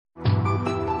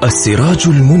السراج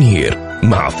المنير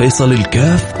مع فيصل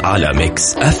الكاف على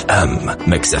ميكس اف ام.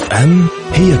 ميكس اف ام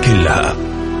هي كلها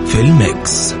في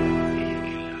الميكس.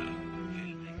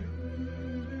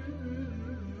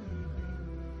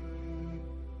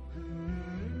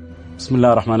 بسم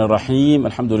الله الرحمن الرحيم.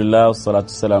 الحمد لله والصلاة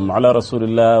والسلام على رسول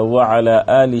الله وعلى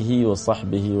آله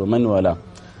وصحبه ومن والاه.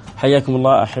 حياكم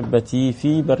الله أحبتي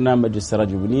في برنامج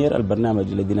السراج المنير،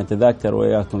 البرنامج الذي نتذاكر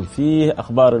وإياكم فيه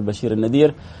أخبار البشير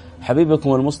النذير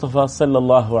حبيبكم المصطفى صلى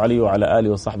الله عليه وعلى آله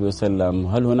وصحبه وسلم.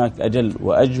 هل هناك أجل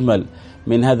وأجمل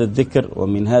من هذا الذكر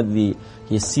ومن هذه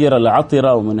السيرة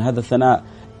العطرة ومن هذا الثناء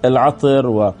العطر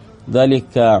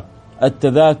وذلك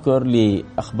التذاكر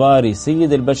لأخبار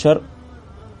سيد البشر؟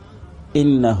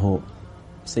 إنه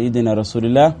سيدنا رسول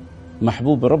الله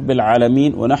محبوب رب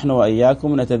العالمين، ونحن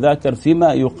وإياكم نتذاكر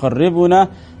فيما يقربنا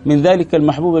من ذلك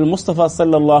المحبوب المصطفى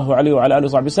صلى الله عليه وعلى آله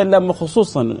وصحبه وسلم.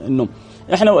 وخصوصا أنه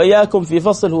إحنا وإياكم في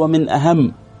فصل هو من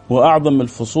أهم وأعظم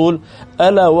الفصول،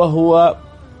 ألا وهو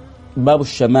باب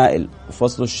الشمائل،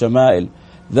 فصل الشمائل،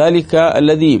 ذلك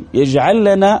الذي يجعل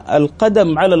لنا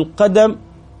القدم على القدم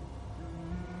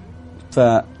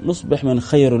فنصبح من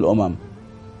خير الأمم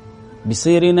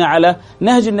بسيرنا على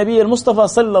نهج النبي المصطفى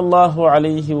صلى الله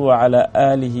عليه وعلى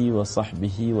آله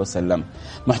وصحبه وسلم.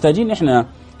 محتاجين إحنا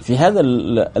في هذا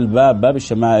الباب، باب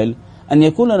الشمائل، أن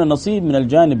يكون لنا نصيب من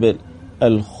الجانب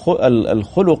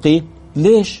الخلقي.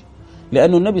 ليش؟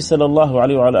 لأن النبي صلى الله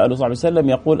عليه وعلى آله وصحبه وسلم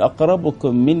يقول: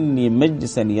 أقربكم مني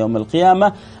مجلسا يوم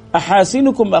القيامة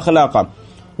أحاسنكم أخلاقا.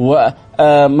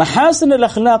 ومحاسن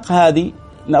الأخلاق هذه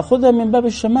نأخذها من باب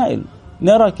الشمائل،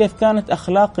 نرى كيف كانت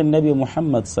أخلاق النبي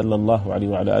محمد صلى الله عليه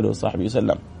وعلى آله وصحبه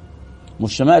وسلم.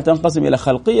 والشمائل تنقسم إلى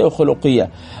خلقية وخلقية.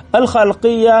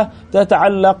 الخلقية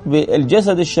تتعلق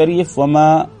بالجسد الشريف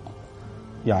وما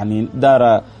يعني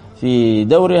دار في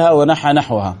دورها ونحى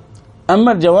نحوها.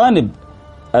 أما الجوانب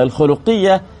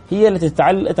الخلقية هي التي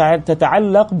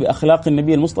تتعلق بأخلاق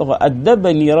النبي المصطفى: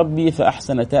 أدبني ربي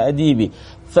فأحسن تأديبي.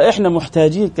 فإحنا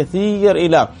محتاجين كثير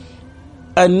إلى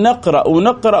أن نقرأ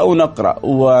ونقرأ ونقرأ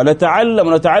ونتعلم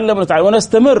ونتعلم ونتعلم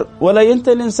ونستمر، ولا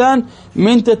ينتهي الإنسان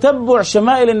من تتبع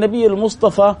شمائل النبي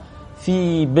المصطفى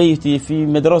في بيته، في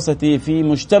مدرسته، في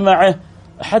مجتمعه،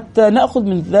 حتى نأخذ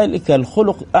من ذلك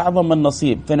الخلق أعظم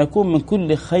النصيب، فنكون من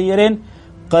كل خير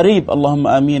قريب. اللهم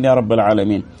آمين يا رب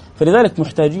العالمين. فلذلك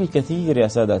محتاجين كثير يا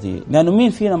سادتي، لأنه مين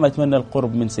فينا ما يتمنى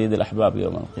القرب من سيد الأحباب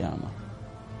يوم القيامة؟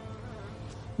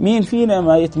 مين فينا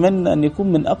ما يتمنى أن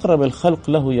يكون من أقرب الخلق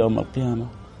له يوم القيامة؟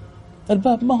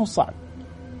 الباب ما هو صعب،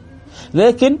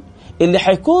 لكن اللي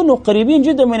حيكونوا قريبين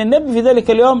جدا من النبي في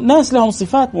ذلك اليوم ناس لهم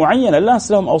صفات معينة،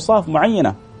 ناس لهم أوصاف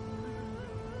معينة.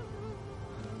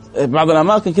 بعض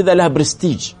الأماكن كذا لها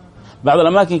برستيج، بعض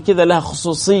الأماكن كذا لها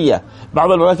خصوصية،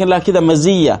 بعض الأماكن لها كذا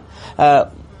مزية.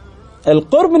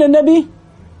 القرب من النبي،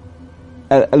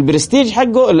 البرستيج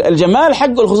حقه، الجمال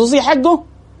حقه، الخصوصية حقه،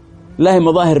 لا هي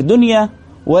مظاهر دنيا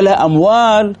ولا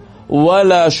أموال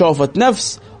ولا شوفة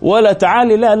نفس ولا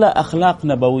تعالي، لا أخلاق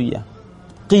نبوية،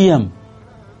 قيم،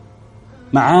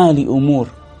 معالي أمور.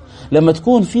 لما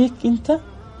تكون فيك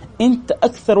أنت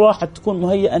أكثر واحد تكون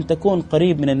مهيأ أن تكون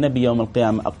قريب من النبي يوم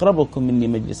القيامة. أقربكم مني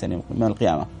مجلسا يوم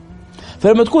القيامة.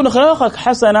 فلما تكون أخلاقك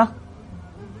حسنة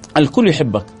الكل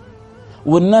يحبك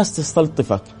والناس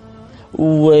تستلطفك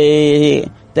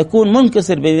وتكون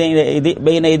منكسر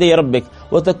بين يدي ربك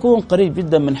وتكون قريب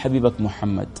جدا من حبيبك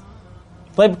محمد.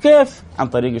 طيب كيف؟ عن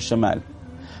طريق الشمائل.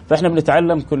 فإحنا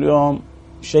بنتعلم كل يوم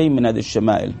شيء من هذه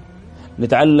الشمائل،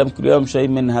 نتعلم كل يوم شيء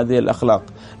من هذه الأخلاق،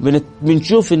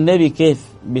 بنشوف النبي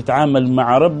كيف بيتعامل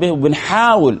مع ربه،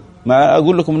 وبنحاول. ما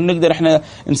أقول لكم إن نقدر إحنا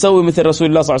نسوي مثل رسول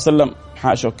الله صلى الله عليه وسلم،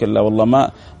 حاشا وكلا، والله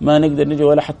ما نقدر نجي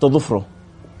ولا حتى ظفره،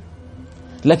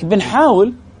 لكن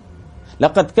بنحاول.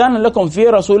 لقد كان لكم في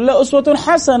رسول الله أسوة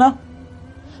حسنة.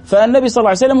 فالنبي صلى الله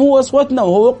عليه وسلم هو أسوتنا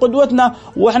وهو قدوتنا،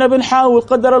 وإحنا بنحاول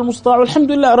قدر المستطاع،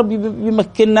 والحمد لله ربي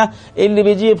بيمكننا. اللي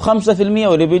بيجيب 5%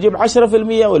 واللي بيجيب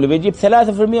 10% واللي بيجيب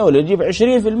 3% واللي بيجيب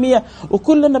 20%،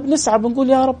 وكلنا بنسعى بنقول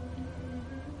يا رب.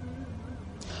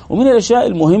 ومن الأشياء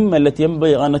المهمة التي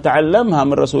ينبغي أن نتعلمها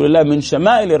من رسول الله، من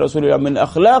شمائل رسول الله، من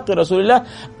أخلاق رسول الله،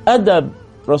 أدب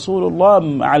رسول الله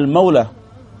مع المولى،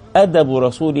 أدب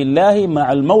رسول الله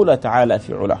مع المولى تعالى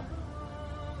في علاه.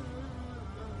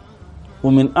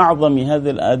 ومن أعظم هذه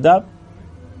الآداب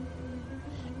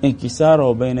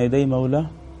انكساره بين يدي مولاه،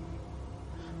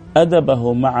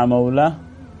 أدبه مع مولاه،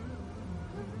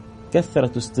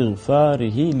 كثرة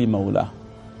استغفاره لمولاه.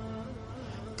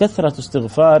 كثرة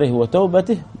استغفاره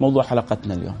وتوبته موضوع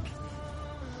حلقتنا اليوم.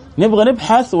 نبغى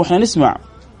نبحث وإحنا نسمع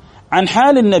عن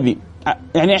حال النبي.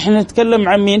 يعني إحنا نتكلم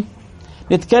عن مين؟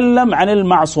 نتكلم عن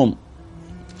المعصوم.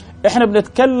 إحنا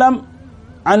بنتكلم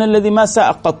عن الذي ما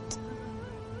ساء قط،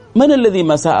 من الذي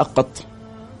ما ساء قط؟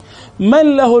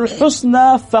 من له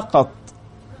الحسنى فقط؟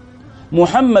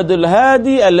 محمد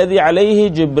الهادي الذي عليه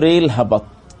جبريل هبط،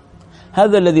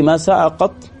 هذا الذي ما ساء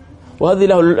قط،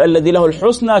 وهذا الذي له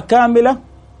الحسنى كاملة،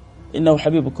 إنه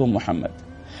حبيبكم محمد.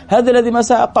 هذا الذي ما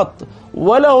ساء قط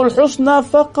وله الحسنى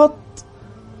فقط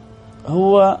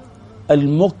هو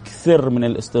المكثر من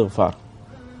الاستغفار.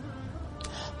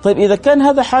 طيب إذا كان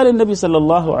هذا حال النبي صلى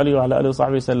الله عليه وعلى آله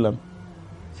وصحبه وسلم،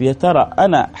 فيا ترى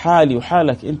أنا حالي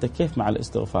وحالك أنت كيف مع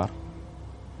الاستغفار؟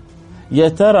 يا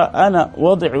ترى أنا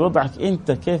وضعك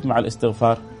أنت كيف مع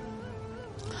الاستغفار؟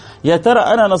 يا ترى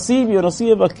أنا نصيبي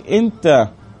ونصيبك أنت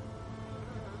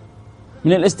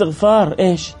من الاستغفار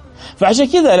إيش؟ فعشان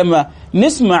كذا لما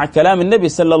نسمع كلام النبي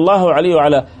صلى الله عليه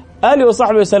وعلى آله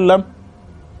وصحبه وسلم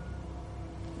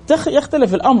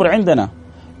يختلف الأمر عندنا،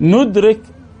 ندرك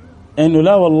أنه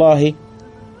لا والله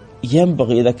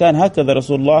ينبغي إذا كان هكذا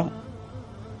رسول الله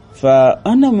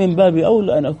فأنا من باب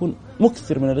أولى أن أكون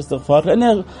مكثر من الاستغفار،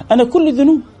 لأن أنا كل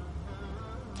ذنوب،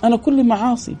 أنا كل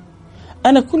معاصي،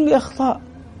 أنا كل أخطاء.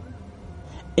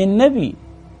 النبي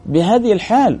بهذه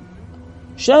الحال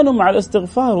شانه مع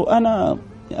الاستغفار وأنا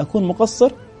أكون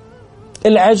مقصر.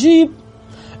 العجيب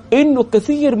إنه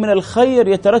كثير من الخير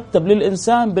يترتب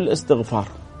للإنسان بالاستغفار.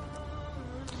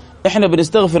 إحنا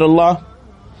بنستغفر الله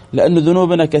لأن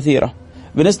ذنوبنا كثيرة،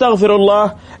 بنستغفر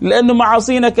الله لأنه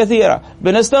معاصينا كثيرة،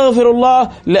 بنستغفر الله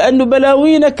لأنه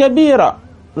بلاوينا كبيرة.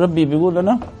 ربي بيقول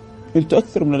لنا أنتوا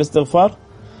أكثر من الاستغفار،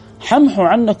 حمحوا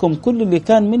عنكم كل اللي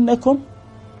كان منكم،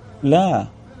 لا،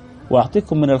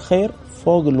 وأعطيكم من الخير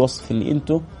فوق الوصف اللي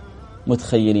أنتوا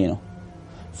متخيلينه،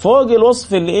 فوق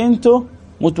الوصف اللي أنتوا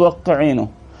متوقعينه.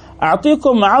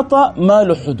 أعطيكم عطاء ما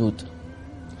له حدود،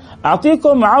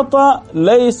 أعطيكم عطاء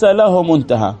ليس له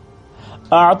منتهى،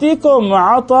 أعطيكم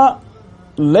عطاء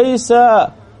ليس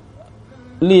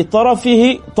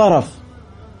لطرفه طرف.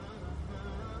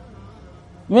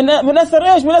 من أثر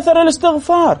إيش؟ من أثر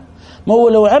الاستغفار. ما هو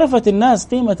لو عرفت الناس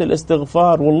قيمة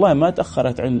الاستغفار والله ما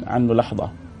تأخرت عنه لحظة.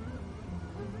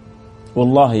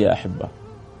 والله يا أحبة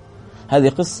هذه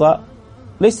قصة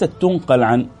ليست تنقل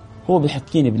عن، هو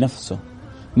بيحكيني بنفسه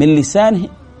من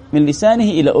لسانه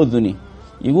إلى أذني.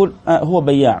 يقول هو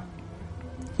بياع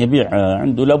يبيع،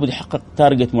 عنده لابد يحقق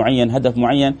تارجت معين، هدف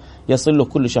معين يصل له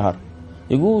كل شهر.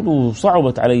 يقول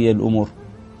وصعبت علي الأمور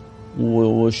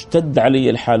واشتد علي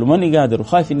الحال وماني قادر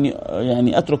وخايف إني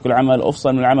يعني أترك العمل أو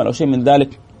أفصل من العمل أو شيء من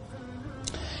ذلك.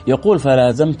 يقول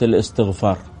فلازمت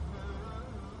الاستغفار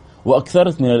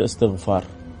وأكثرت من الاستغفار،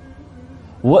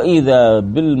 وإذا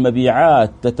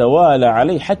بالمبيعات تتوالى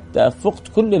علي حتى فقت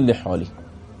كل اللي حولي.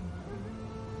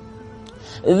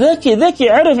 ذكي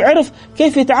عرف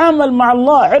كيف يتعامل مع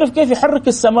الله، عرف كيف يحرك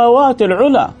السماوات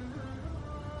العلى.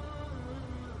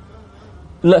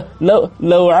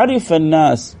 لو عرف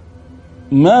الناس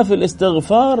ما في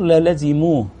الاستغفار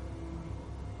للزموه.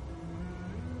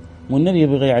 والنبي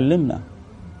يبغى يعلمنا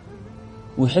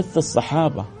ويحث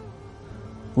الصحابة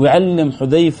ويعلم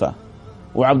حذيفة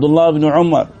وعبد الله بن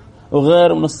عمر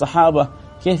وغيره من الصحابة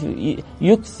كيف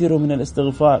يكثروا من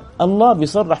الاستغفار. الله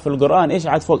بيصرح في القرآن إيش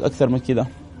عاد فوق أكثر من كده؟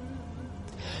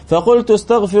 فقلت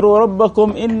استغفروا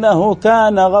ربكم إنه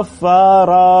كان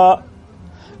غفارا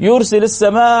يرسل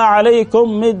السماء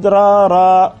عليكم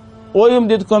مدرارا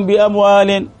ويمددكم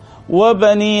بأموال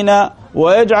وبنين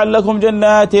ويجعل لكم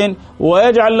جنات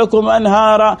ويجعل لكم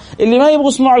أنهارا. اللي ما يبغوا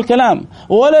يسمعوا الكلام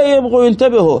ولا يبغوا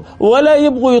ينتبهوا ولا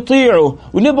يبغوا يطيعوا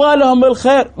ونبغى لهم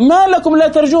الخير، ما لكم لا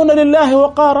ترجون لله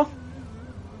وقارا؟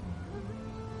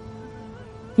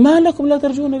 ما لكم لا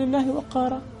ترجون لله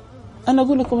وقارا؟ أنا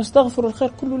أقول لكم استغفروا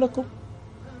الخير كله لكم.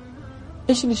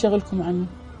 إيش اللي شغلكم عني؟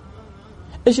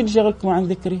 إيش اللي شغلكم عن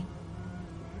ذكري؟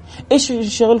 إيش اللي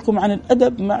شغلكم عن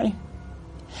الأدب معي؟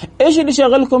 إيش اللي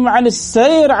شغلكم عن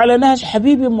السير على نهج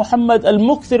حبيبي محمد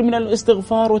المكثر من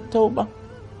الاستغفار والتوبة؟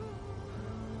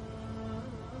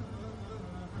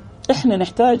 إحنا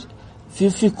نحتاج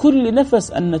في كل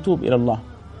نفس أن نتوب إلى الله،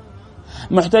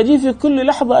 محتاجين في كل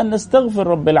لحظة أن نستغفر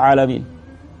رب العالمين.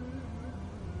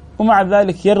 ومع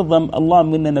ذلك يرضى الله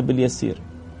مننا باليسير،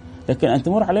 لكن أن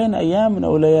تمر علينا أيامنا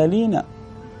وليالينا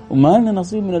وما لنا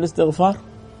نصيب من الاستغفار.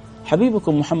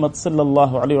 حبيبكم محمد صلى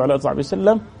الله عليه وعلى آله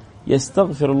وسلم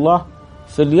يستغفر الله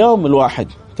في اليوم الواحد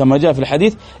كما جاء في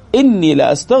الحديث: إني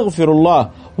لا أستغفر الله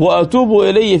وأتوب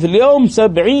إليه في اليوم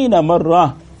 70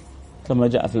 مرة كما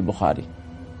جاء في البخاري.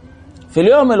 في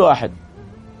اليوم الواحد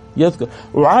يذكر.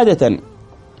 وعادة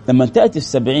لما تأتي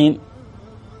 70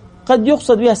 قد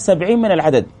يقصد بها 70 من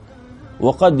العدد،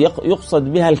 وقد يقصد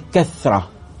بها الكثرة.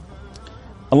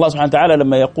 الله سبحانه وتعالى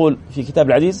لما يقول في كتاب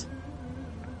العزيز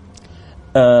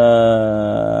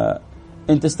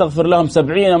إن تستغفر لهم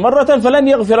 70 مرة فلن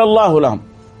يغفر الله لهم،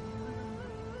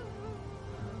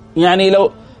 يعني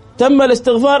لو تم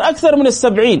الاستغفار أكثر من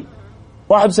 70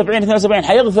 71 72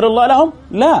 حيغفر الله لهم؟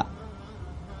 لا،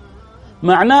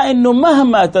 معناه أنه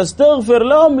مهما تستغفر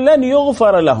لهم لن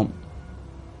يغفر لهم،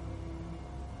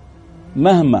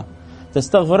 مهما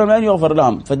تستغفر لهم لن يغفر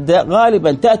لهم.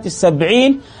 فغالبا تأتي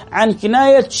 70 عن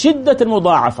كناية شدة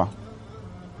المضاعفة،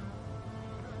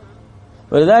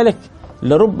 ولذلك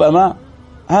لربما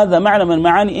هذا معنى من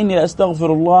معاني إني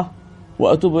لأستغفر الله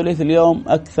وأتوب إليه في اليوم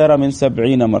أكثر من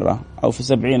 70 مرة أو في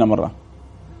 70 مرة،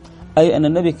 أي أن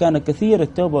النبي كان كثير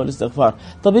التوبة والاستغفار.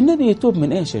 طب النبي يتوب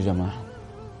من إيش يا جماعة؟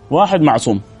 واحد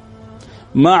معصوم،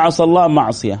 ما عصى الله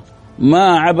معصية،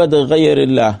 ما عبد غير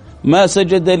الله، ما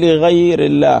سجد لغير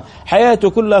الله، حياته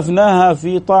كلها أفناها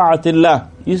في طاعة الله،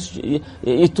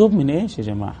 يتوب من إيش يا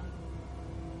جماعة؟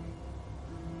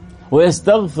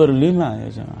 ويستغفر لما يا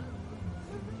جماعة؟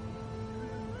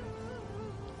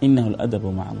 إنه الأدب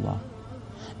مع الله،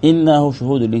 إنه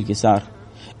شهود الانكسار،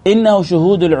 إنه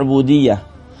شهود العبودية،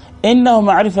 إنه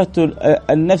معرفة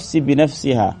النفس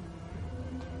بنفسها.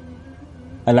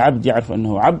 العبد يعرف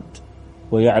أنه عبد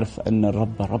ويعرف أن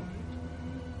الرب رب،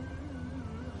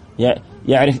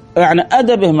 يعرف يعني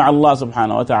أدبه مع الله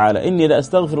سبحانه وتعالى. إني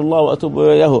لأستغفر الله وأتوب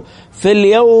إليه في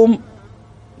اليوم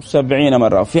 70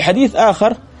 مرة. في حديث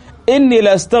آخر إني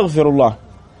لأستغفر الله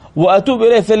وأتوب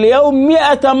إليه في اليوم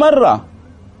 100 مرة.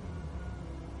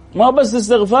 ما بس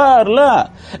استغفار، لا،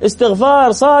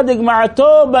 استغفار صادق مع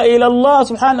توبة إلى الله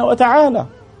سبحانه وتعالى.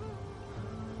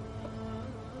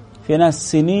 في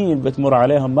ناس سنين بتمر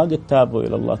عليهم ما قد تابوا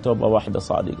إلى الله توبة واحدة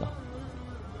صادقة.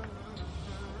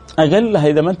 أقلها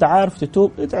إذا ما أنت عارف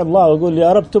تتوب ادعي الله وقول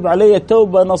يا رب تب علي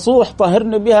توبة نصوح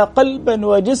طهرني بها قلبا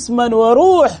وجسما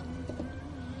وروح.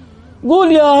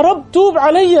 قول يا رب توب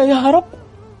علي يا رب.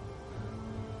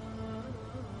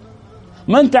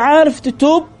 ما أنت عارف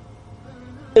تتوب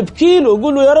ابكي له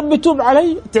وقول له يا رب توب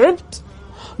علي، تعبت،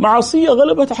 معصية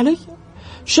غلبت علي،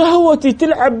 شهوتي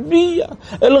تلعب بي،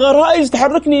 الغرائز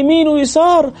تحركني يمين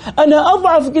ويسار، أنا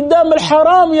أضعف قدام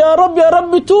الحرام، يا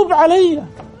رب توب علي.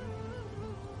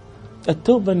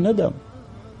 التوبة الندم،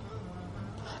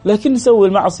 لكن نسوي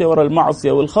المعصية وراء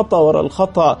المعصية والخطأ وراء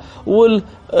الخطأ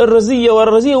والرزية وراء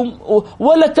الرزية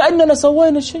ولا كأننا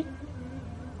سوينا شيء.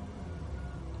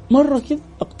 مرة كذا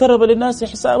اقترب للناس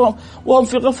حسابهم وهم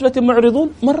في غفلة معرضون.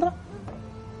 مرة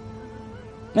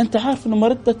ما أنت عارف أنه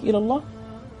مردك إلى الله،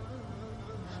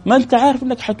 ما أنت عارف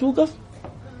أنك حتوقف،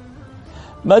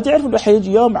 ما تعرف أنه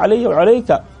حيجي يوم علي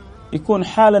وعليك يكون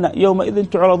حالنا يومئذ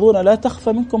تعرضون لا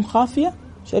تخفى منكم خافية.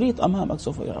 شريط أمامك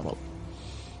سوف يعرض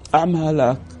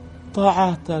أعمالك،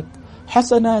 طاعاتك،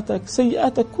 حسناتك،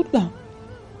 سيئاتك كلها،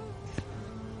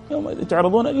 يومئذ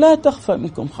تعرضون لا تخفى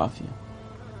منكم خافية.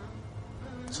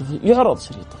 سوف يعرض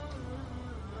شريطك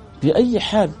بأي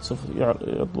حال، سوف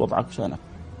يعرض وضعك شانك.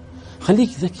 خليك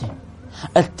ذكي.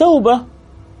 التوبة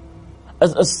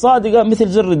الصادقة مثل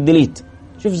زر الديليت.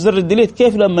 شوف زر الديليت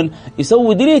كيف لما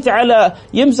يسوي ديليت على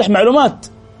يمسح معلومات،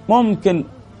 ممكن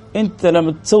انت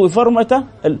لما تسوي فرمته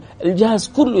الجهاز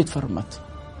كله يتفرمت.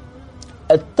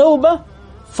 التوبة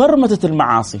فرمتت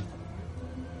المعاصي،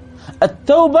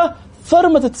 التوبة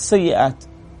فرمتت السيئات.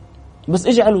 بس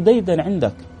اجعله ديدا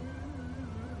عندك،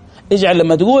 اجعل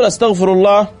لما تقول استغفر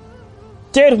الله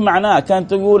تعرف معناه. كانت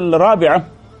تقول رابعة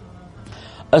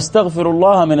استغفر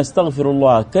الله من استغفر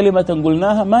الله، كلمة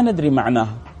قلناها ما ندري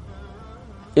معناها.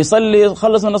 يصلي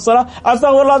خلص من الصلاة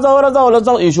استغفر الله استغفر الله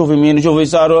استغفر، يشوف يمين يشوف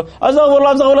يساره استغفر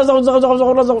الله استغفر الله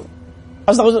استغفر الله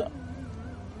استغفر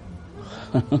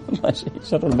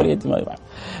شر البرية ما يفعل.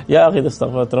 يا أخي إذا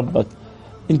استغفرت ربك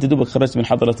أنت دوبك خرجت من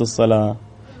حضرة الصلاة،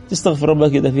 تستغفر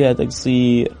ربك إذا فيها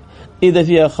تقصير، إذا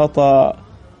فيها خطأ،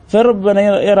 فربنا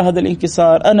يرى هذا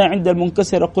الانكسار. أنا عند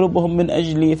المنكسر قلوبهم من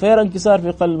أجلي، فيرى انكسار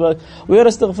في قلبك ويرى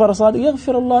استغفار صادق،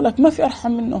 يغفر الله لك. ما في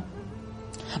أرحم منه.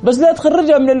 بس لا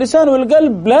تخرجها من اللسان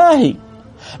والقلب لاهي،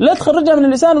 لا تخرجها من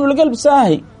اللسان والقلب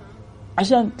ساهي.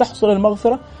 عشان تحصل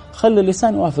المغفرة خلي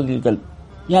اللسان يوافق القلب،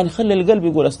 يعني خلي القلب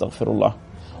يقول استغفر الله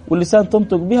واللسان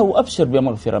تنطق بها وأبشر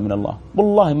بمغفرة من الله.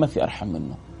 والله ما في أرحم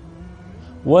منه،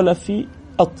 ولا في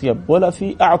أطيب، ولا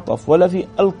في أعطف، ولا في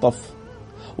ألطف،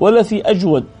 ولا في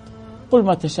أجود. قل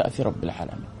ما تشاء في رب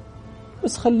العالمين،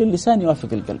 بس خلي اللسان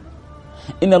يوافق القلب.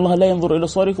 إن الله لا ينظر إلى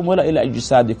صوركم ولا إلى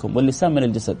أجسادكم، واللسان من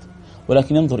الجسد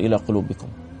ولكن ينظر إلى قلوبكم.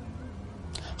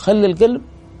 خلي القلب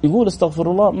يقول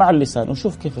استغفر الله مع اللسان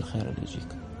وشوف كيف الخير اللي يجيك.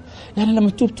 يعني لما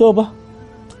تتوب توبة،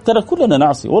 ترى كلنا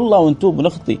نعصي والله ونتوب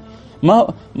ونخطي. ما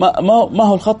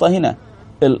هو الخطأ هنا؟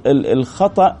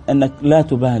 الخطأ أنك لا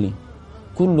تبالي.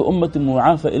 كل أمة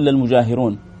معافى إلا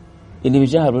المجاهرون، اللي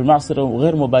بيجاهر بالمعصية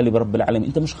وغير مبالي برب العالمين.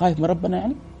 أنت مش خايف من ربنا؟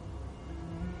 يعني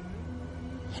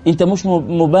أنت مش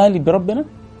مبالي بربنا؟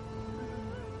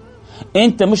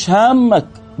 أنت مش هامك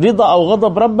رضا أو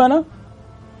غضب ربنا،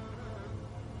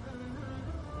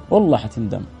 والله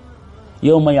حتندم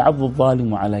يوم يعض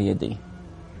الظالم على يديه،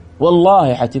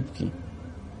 والله حتبكي.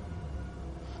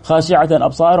 خاشعة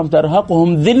أبصارهم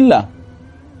ترهقهم ذلة،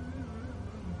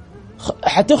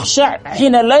 حتخشع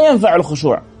حين لا ينفع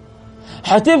الخشوع،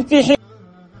 حتبكي حين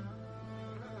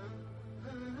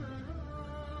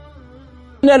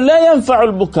لا ينفع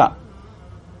البكاء.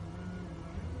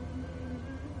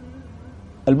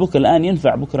 البكاء الآن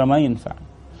ينفع، بكرة ما ينفع.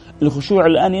 الخشوع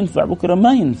الآن ينفع، بكرة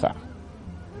ما ينفع.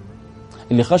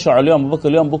 اللي خشعوا اليوم وبكوا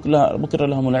اليوم بكرة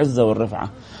لهم العزة والرفعة.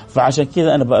 فعشان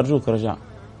كذا أنا بأرجوك رجاء،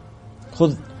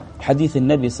 خذ حديث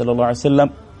النبي صلى الله عليه وسلم: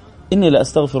 إني لا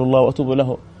أستغفر الله وأتوب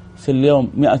له في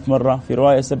اليوم 100 مرة، في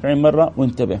رواية 70 مرة.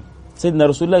 وانتبه، سيدنا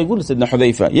رسول الله يقول لسيدنا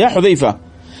حذيفة: يا حذيفة،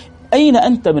 أين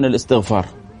أنت من الاستغفار؟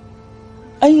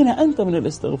 أين أنت من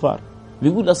الاستغفار؟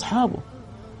 بيقول أصحابه،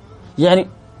 يعني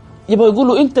يبقى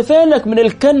يقولوا أنت فينك من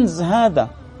الكنز هذا؟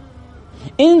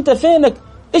 أنت فينك؟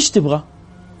 إيش تبغى؟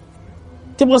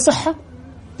 تبغى صحة؟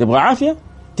 تبغى عافية؟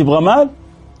 تبغى مال؟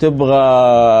 تبغى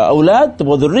أولاد؟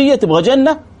 تبغى ذرية؟ تبغى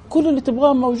جنة؟ كل اللي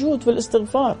تبغاه موجود في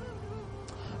الاستغفار.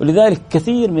 ولذلك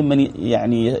كثير ممن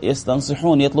يعني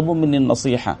يستنصحون، يطلبون مني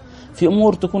النصيحة في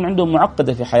أمور تكون عندهم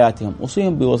معقدة في حياتهم،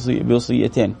 أوصيهم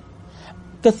بوصيتين: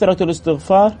 كثرة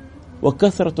الاستغفار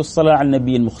وكثرة الصلاة على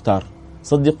النبي المختار.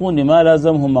 صدقوني ما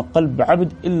لازمهما قلب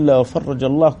عبد إلا وفرج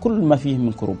الله كل ما فيه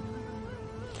من كروب.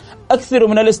 أكثروا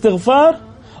من الاستغفار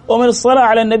ومن الصلاة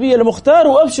على النبي المختار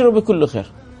وأبشروا بكل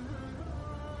خير.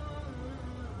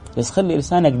 بس خلي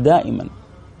لسانك دائما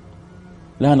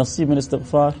لها نصيب من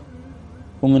الاستغفار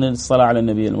ومن الصلاة على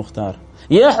النبي المختار.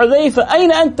 يا حذيفة،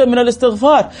 أين أنت من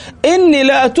الاستغفار؟ إني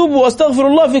لا أتوب وأستغفر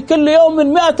الله في كل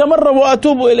يوم 100 مرة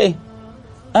وأتوب إليه.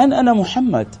 أنا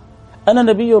محمد، أنا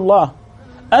نبي الله،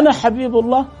 أنا حبيب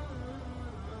الله،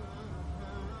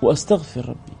 وأستغفر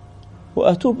ربي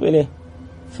وأتوب إليه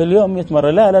في اليوم 100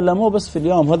 مرة. لا لا لا، مو بس في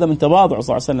اليوم، هذا من تواضع صلى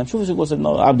الله عليه وسلم. شوفوا يقول سيدنا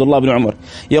عبد الله بن عمر،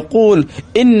 يقول: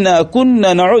 إنا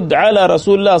كنا نعد على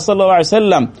رسول الله صلى الله عليه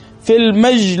وسلم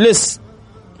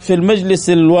في المجلس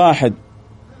الواحد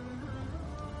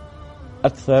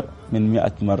أكثر من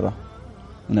 100 مرة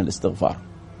من الاستغفار.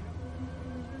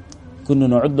 كنا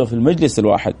نعده في المجلس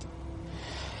الواحد: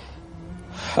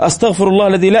 أستغفر الله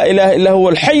الذي لا إله إلا هو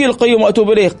الحي القيوم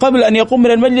وأتوب إليه، قبل أن يقوم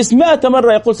من المجلس 100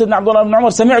 مرة. يقول سيدنا عبد الله بن عمر: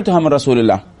 سمعتها من رسول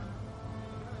الله.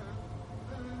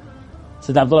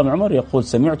 سيدنا عبد الله بن عمر يقول: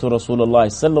 سمعت رسول الله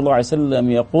صلى الله عليه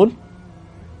وسلم يقول: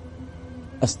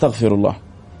 أستغفر الله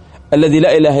الذي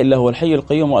لا إله إلا هو الحي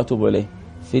القيوم وأتوب إليه،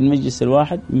 في المجلس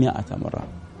الواحد 100 مرة.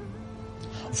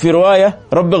 في رواية: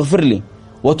 رب اغفر لي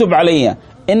وتب علي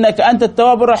إنك أنت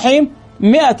التواب الرحيم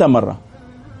 100 مرة.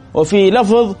 وفي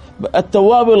لفظ: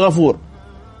 التواب الغفور،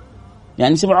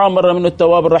 يعني سمعوا مرة منه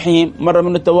التواب الرحيم، مرة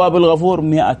منه التواب الغفور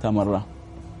 100 مرة.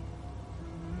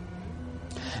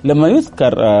 لما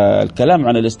يذكر الكلام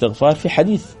عن الاستغفار في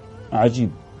حديث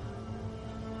عجيب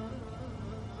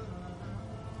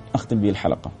أختم به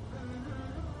الحلقة.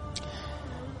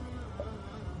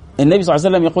 النبي صلى الله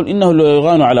عليه وسلم يقول: إنه لا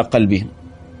يغان على قلبه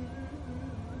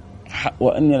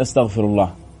وإني لاستغفر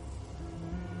الله.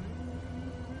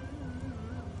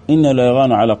 إنه لا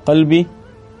يغان على قلبي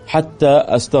حتى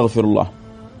أستغفر الله.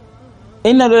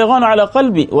 إنه لا يغان على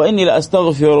قلبي وإني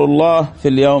لأستغفر الله في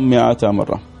اليوم 100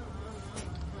 مرة.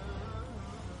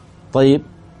 طيب،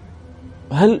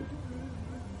 هل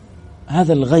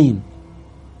هذا الغين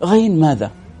غين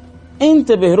ماذا؟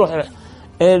 انتبه، روح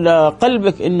إلى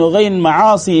قلبك إنه غين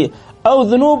معاصي أو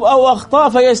ذنوب أو أخطاء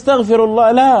فيستغفر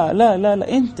الله. لا لا لا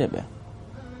لا، انتبه.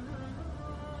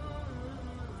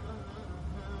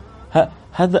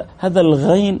 هذا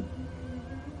الغين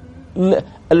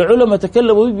العلماء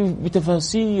تكلموا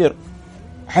بتفاسير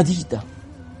عديدة،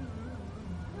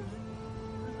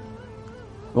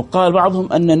 وقال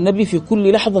بعضهم أن النبي في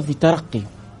كل لحظة في ترقي،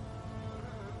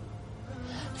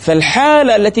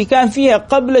 فالحالة التي كان فيها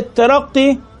قبل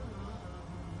الترقي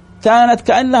كانت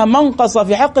كأنها منقصة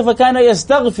في حقه فكان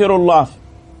يستغفر الله.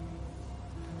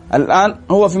 الآن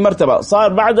هو في مرتبة،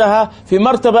 صار بعدها في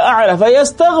مرتبة أعلى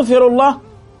فيستغفر الله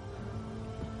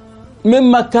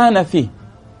مما كان فيه.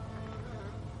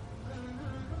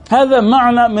 هذا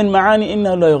معنى من معاني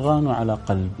إنه لا يغان على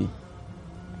قلبي.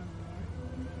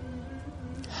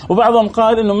 وبعضهم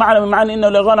قال إنه معنى من معاني إنه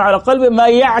لا يغان على قلبي ما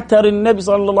يعتري النبي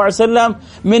صلى الله عليه وسلم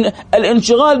من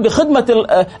الانشغال بخدمة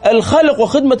الخلق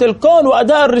وخدمة الكون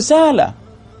وأداء الرسالة.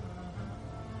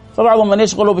 فبعضهم من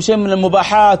يشغلوا بشيء من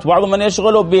المباحات، وبعضهم من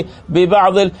يشغلوا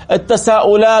ببعض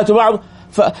التساؤلات،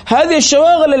 فهذه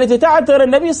الشواغل التي تعتري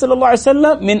النبي صلى الله عليه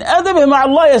وسلم من أدبه مع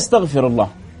الله يستغفر الله.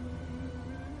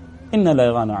 إن لا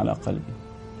يغان على قلبي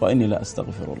وإني لا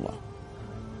أستغفر الله.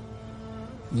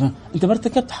 أنت ما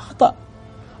ارتكبت خطأ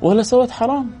ولا سويت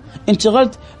حرام،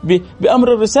 انشغلت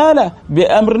بأمر الرسالة،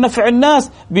 بأمر نفع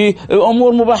الناس،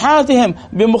 بأمور مباحاتهم،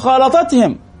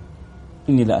 بمخالطتهم.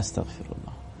 إني لا أستغفر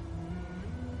الله.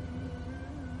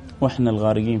 وإحنا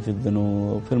الغارقين في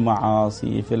الذنوب، في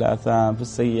المعاصي، في الآثام، في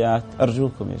السيئات.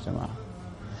 أرجوكم يا جماعة،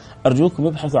 أرجوكم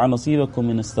ابحثوا عن نصيبكم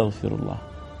من استغفر الله،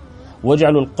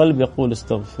 واجعلوا القلب يقول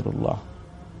استغفر الله،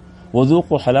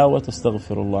 وذوقوا حلاوة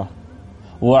استغفر الله،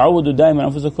 وعودوا دائما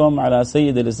أنفسكم على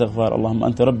سيد الاستغفار. اللهم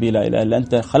أنت ربي لا إله إلا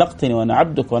أنت، خلقتني وأنا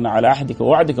عبدك وأنا على عهدك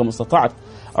ووعدك ما استطعت،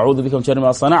 أعوذ بك من شر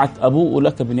ما صنعت، أبوء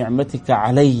لك بنعمتك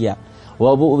علي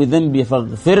وأبوء بذنبي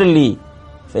فاغفر لي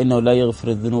فإنه لا يغفر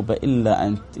الذنوب إلا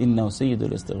أنت، إنه سيد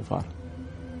الاستغفار.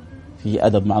 فيه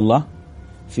أدب مع الله،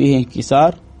 فيه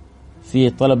انكسار، فيه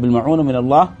طلب المعونة من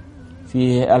الله،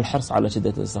 فيه الحرص على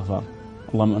شدة الاستغفار.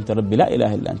 اللهم أنت ربي لا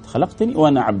إله إلا أنت، خلقتني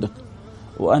وأنا عبدك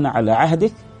وأنا على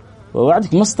عهدك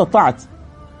ووعدك ما استطعت.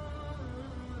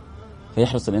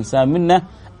 فيحرص الإنسان منا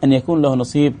أن يكون له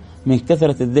نصيب من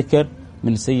كثرة الذكر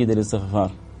من سيد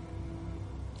الاستغفار.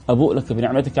 أبوء لك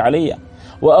بنعمتك علي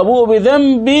وأبوء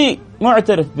بذنبي،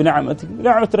 معترف بنعمتك،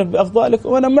 معترف بأفضالك،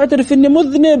 وأنا معترف إني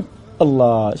مذنب.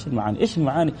 الله، إيش المعاني، إيش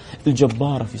المعاني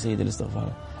الجبارة في سيد الاستغفار.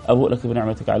 أبوء لك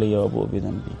بنعمتك علي وأبوء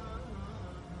بذنبي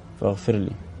فاغفر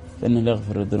لي فإنه لا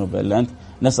يغفر الذنوب إلا أنت.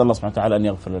 نسأل الله سبحانه وتعالى أن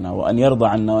يغفر لنا وأن يرضى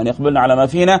عنا وأن يقبلنا على ما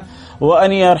فينا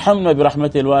وأن يرحمنا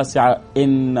برحمته الواسعة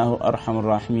إنه أرحم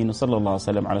الراحمين. وصلى الله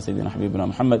وسلم على سيدنا حبيبنا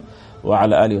محمد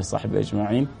وعلى آله وصحبه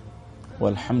أجمعين،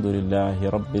 والحمد لله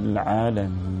رب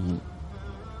العالمين.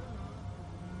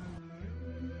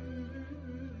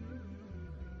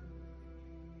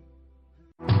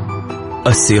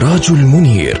 السراج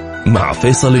المنير مع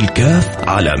فيصل الكاف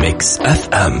على ميكس اف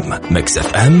ام. ميكس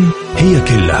اف ام هي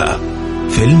كلها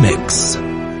في الميكس.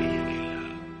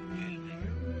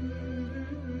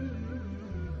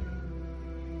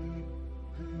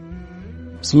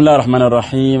 بسم الله الرحمن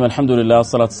الرحيم، الحمد لله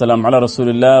والصلاة والسلام على رسول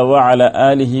الله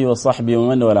وعلى آله وصحبه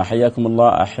ومن والاه. حياكم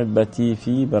الله أحبتي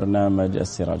في برنامج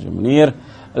السراج المنير،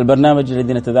 البرنامج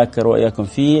الذي نتذاكر وإياكم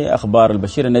فيه أخبار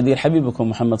البشير النذير حبيبكم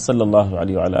محمد صلى الله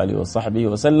عليه وعلى آله وصحبه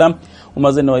وسلم.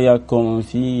 وما زلنا وإياكم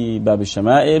في باب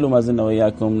الشمائل، وما زلنا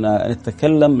وإياكم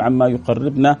نتكلم عما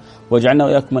يقربنا وجعلنا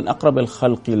وإياكم من أقرب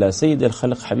الخلق إلى سيد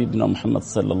الخلق حبيبنا محمد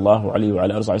صلى الله عليه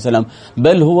وعلى آله وسلم.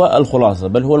 بل هو الخلاصة،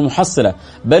 بل هو المحصلة،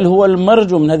 بل هو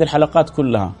المرجو من هذه الحلقات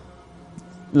كلها.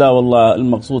 لا والله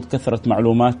المقصود كثرة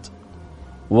معلومات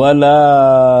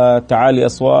ولا تعالي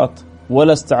أصوات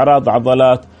ولا استعراض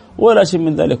عضلات ولا شيء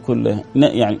من ذلك كله.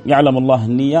 يعني يعلم الله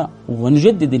النية،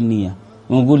 ونجدد النية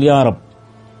ونقول يا رب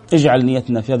اجعل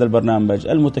نيتنا في هذا البرنامج،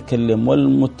 المتكلم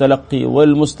والمتلقي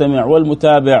والمستمع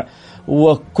والمتابع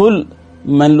وكل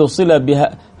من له صلة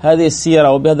بهذه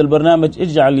السيرة وبهذا البرنامج،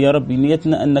 اجعل يا رب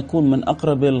نيتنا أن نكون من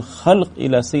أقرب الخلق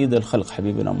إلى سيد الخلق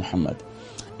حبيبنا محمد.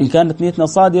 إن كانت نيتنا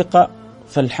صادقة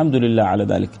فالحمد لله على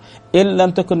ذلك، إن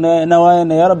لم تكن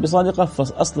نوايانا يا رب صادقة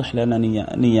فأصلح لنا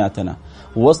نياتنا،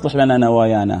 واصلح لنا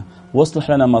نوايانا،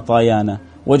 واصلح لنا مطايانا،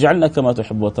 واجعلنا كما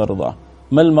تحب وترضى.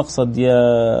 ما المقصد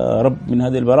يا رب من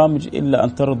هذه البرامج إلا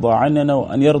أن ترضى عننا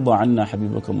وأن يرضى عنا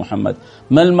حبيبك محمد.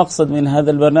 ما المقصد من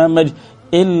هذا البرنامج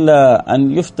إلا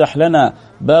أن يفتح لنا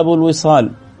باب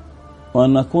الوصال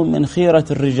وأن نكون من خيرة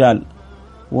الرجال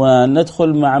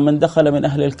وندخل مع من دخل من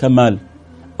أهل الكمال.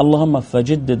 اللهم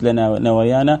فجدد لنا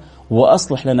نوايانا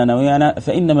وأصلح لنا نوايانا،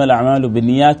 فإنما الأعمال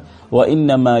بالنيات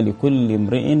وإنما لكل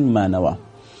امرئ ما نوى.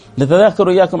 نتذاكر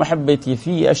إياكم أحبتي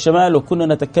في الشمال وكنا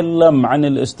نتكلم عن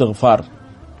الاستغفار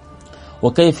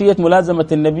وكيفية ملازمة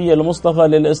النبي المصطفى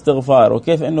للاستغفار،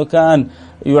 وكيف أنه كان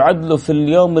يعدل في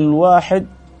اليوم الواحد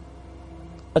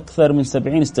أكثر من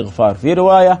 70 استغفار في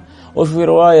رواية، وفي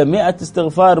رواية 100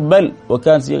 استغفار بل.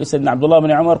 وكان سيدنا عبد الله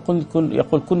بن عمر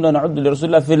يقول كنا نعد لرسول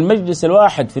الله في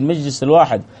المجلس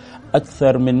الواحد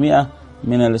أكثر من 100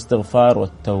 من الاستغفار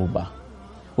والتوبة.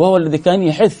 وهو الذي كان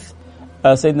يحث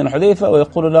سيدنا حذيفة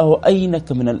ويقول له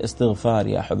أينك من الاستغفار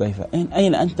يا حذيفة؟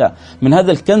 أين أنت من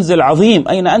هذا الكنز العظيم؟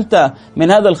 أين أنت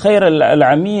من هذا الخير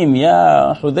العميم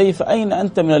يا حذيفة؟ أين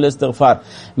أنت من الاستغفار؟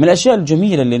 من الأشياء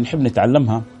الجميلة اللي نحب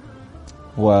نتعلمها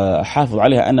وحافظ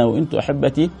عليها أنا وإنتوا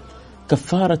أحبتي،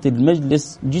 كفارة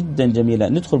المجلس جدا جميلة.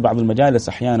 ندخل بعض المجالس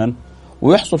أحيانا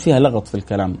ويحصل فيها لغط في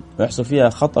الكلام ويحصل فيها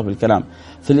خطأ في الكلام،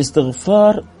 في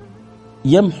الاستغفار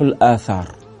يمحو الآثار.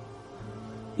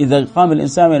 إذا قام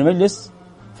الإنسان من المجلس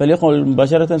فليقل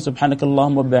مباشرة سبحانك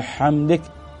اللهم وبحمدك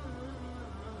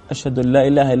أشهد أن لا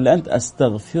إله إلا أنت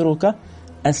أستغفرك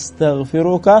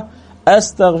أستغفرك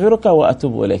أستغفرك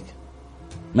وأتوب إليك.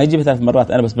 ما يجيب 3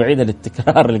 مرات، أنا بس بعيدها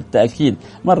للتكرار للتأكيد.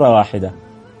 مرة واحدة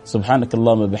سبحانك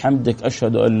اللهم بحمدك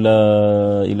أشهد أن لا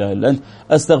إله إلا أنت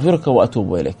أستغفرك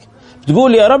وأتوب إليك.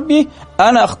 تقول يا ربي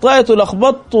أنا أخطأت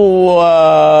ولخبطت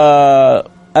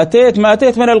وأتيت ما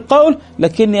أتيت من القول،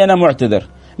 لكني أنا معتذر،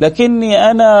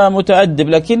 لكني أنا متأدب،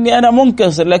 لكني أنا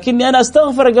منكسر، لكني أنا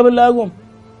أستغفر قبل لا أقوم.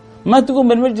 ما تقوم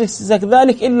من مجلس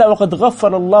كذلك إلا وقد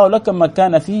غفر الله لك ما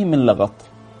كان فيه من لغط.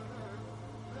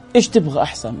 إيش تبغى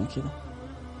أحسن من كذا؟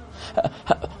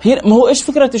 ما هو إيش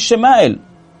فكرة الشمائل؟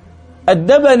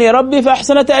 أدبني ربي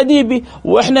فأحسن تأديبي،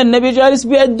 وإحنا النبي جالس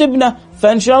بيأدبنا،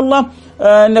 فإن شاء الله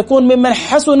نكون ممن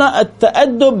حسن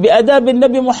التأدب بأداب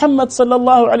النبي محمد صلى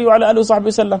الله عليه وعلى آله وصحبه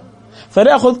وسلم.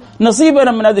 فنأخذ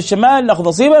نصيبنا من هذه الشمال، نأخذ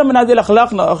نصيبنا من هذه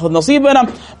الأخلاق، نأخذ نصيبنا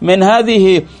من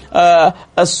هذه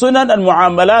السنن،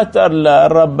 المعاملات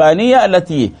الربانية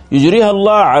التي يجريها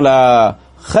الله على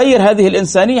خير هذه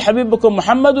الإنسانية حبيبكم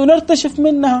محمد، ونرتشف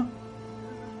منها.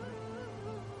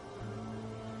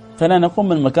 فلا نقوم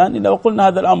من مكان إلا وقلنا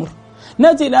هذا الأمر.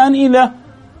 نأتي الآن إلى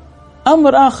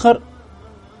أمر آخر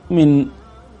من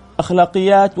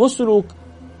أخلاقيات وسلوك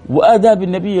وآداب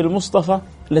النبي المصطفى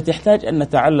التي يحتاج أن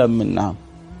نتعلم منها،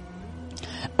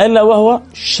 ألا وهو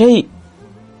شيء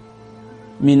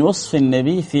من وصف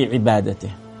النبي في عبادته.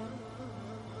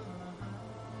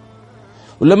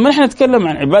 ولما نحن نتكلم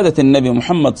عن عبادة النبي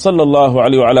محمد صلى الله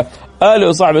عليه وعلى آله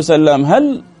وصحبه وسلم،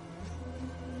 هل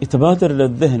يتبادر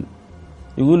للذهن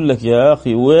يقول لك يا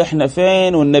أخي وإحنا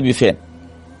فين والنبي فين؟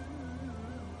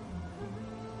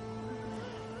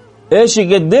 إيش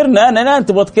يقدرنا أنا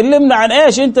تبغى تكلمنا عن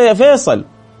إيش أنت يا فيصل؟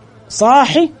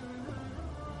 صاحي؟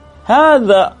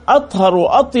 هذا أطهر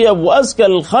وأطيب وأزكى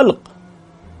للخلق.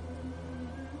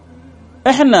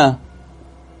 إحنا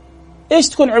إيش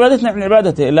تكون عبادتنا عن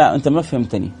عبادته؟ لا أنت ما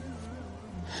فهمتني.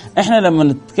 إحنا لما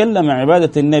نتكلم عن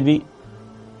عبادة النبي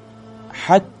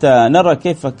حتى نرى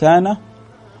كيف كان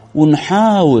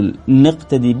ونحاول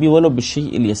نقتدي به ولو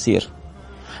بالشيء اليسير.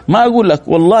 ما أقول لك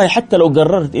والله حتى لو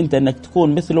قررت أنت أنك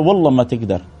تكون مثله والله ما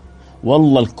تقدر،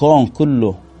 والله الكون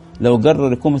كله لو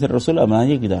قرر يكون مثل الرسول ما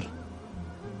يقدر.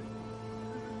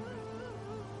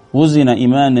 وزن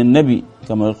إيمان النبي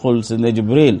كما يقول سيدنا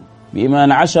جبريل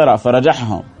بإيمان 10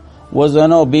 فرجحهم،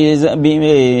 وزنوا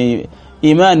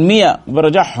بإيمان 100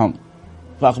 فرجحهم،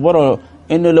 فأخبره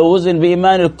إنه لو وزن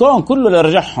بإيمان الكون كله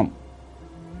لرجحهم.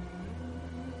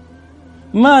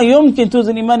 ما يمكن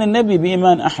توزن إيمان النبي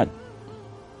بإيمان أحد.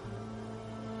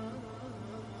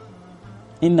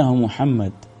 إنه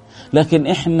محمد، لكن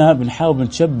إحنا بنحاول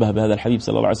نتشبه بهذا الحبيب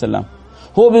صلى الله عليه وسلم.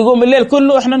 هو بيقوم الليل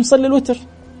كله إحنا نصلي الوتر،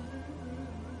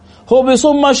 هو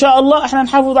بيصوم ما شاء الله إحنا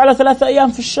نحافظ على 3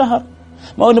 أيام في الشهر.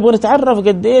 ما هو نبغى نتعرف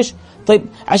قد إيش. طيب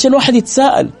عشان واحد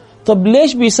يتساءل طب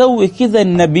ليش بيسوي كذا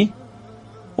النبي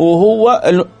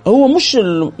وهو مش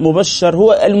المبشر،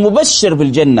 هو المبشر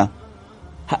بالجنة.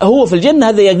 هو في الجنة،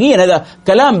 هذا يقين، هذا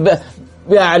كلام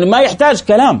يعني ما يحتاج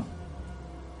كلام.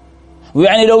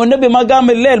 ويعني لو النبي ما قام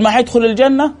الليل ما حيدخل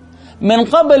الجنة. من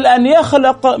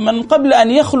قبل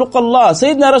أن يخلق الله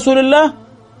سيدنا رسول الله،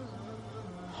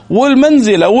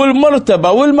 والمنزلة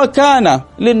والمرتبة والمكانة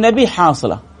للنبي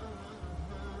حاصلة.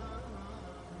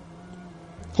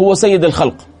 هو سيد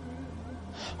الخلق،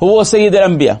 هو سيد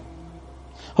الأنبياء،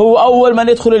 هو أول من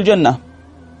يدخل الجنة،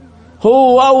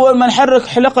 هو أول من حرك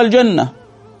حلق الجنة،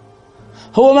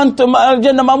 هو من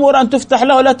الجنة مأمور أن تفتح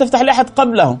له لا تفتح لأحد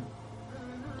قبله.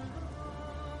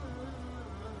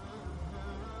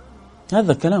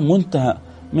 هذا كلام منتهى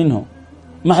منه.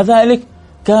 مع ذلك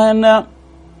كان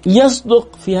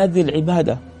يصدق في هذه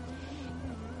العبادة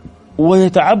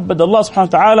ويتعبد الله سبحانه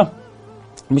وتعالى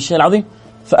بالشيء العظيم.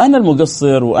 فأنا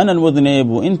المقصر وأنا المذنب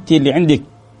وأنت اللي عندك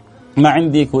ما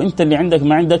عندك وأنت اللي عندك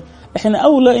ما عندك، إحنا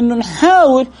أولى إنه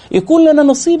نحاول يكون لنا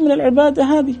نصيب من العبادة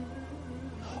هذه.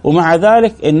 ومع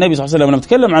ذلك النبي صلى الله عليه وسلم لما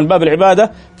نتكلم عن باب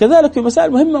العبادة كذلك في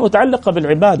مسائل مهمة متعلقة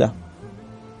بالعبادة،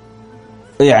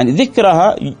 يعني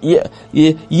ذكرها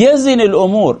يزن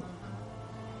الأمور.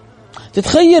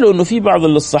 تتخيلوا أنه في بعض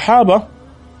الصحابة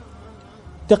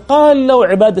تقالوا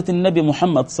عبادة النبي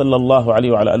محمد صلى الله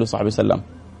عليه وعلى آله وصحبه وسلم،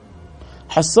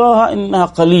 حسوها إنها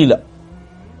قليلة.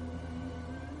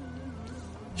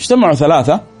 اجتمعوا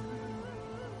 3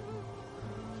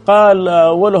 قال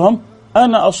ولهم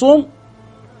أنا أصوم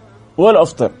ولا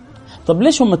أفطر. طب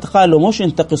ليش هم تقالوا؟ مش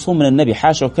ينتقصون من النبي،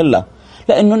 حاشا وكلا،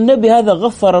 لأنه النبي هذا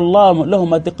غفر الله له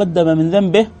ما تقدم من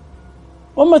ذنبه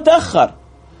وما تأخر.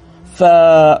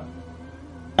 فإحنا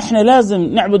لازم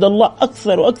نعبد الله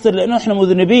أكثر وأكثر، لأنه إحنا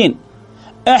مذنبين،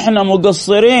 إحنا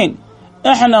مقصرين،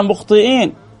 إحنا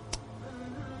مخطئين.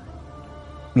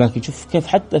 لكن شوف كيف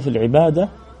حتى في العبادة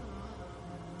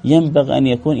ينبغي أن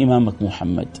يكون إمامك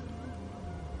محمد.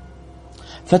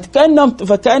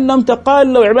 فكأنهم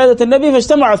تقالوا عبادة النبي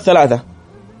فاجتمعوا 3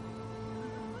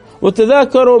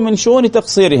 وتذاكروا من شؤون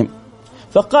تقصيرهم.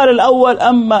 فقال الأول: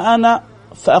 أما أنا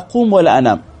فأقوم ولا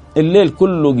أنام، الليل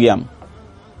كله قيام.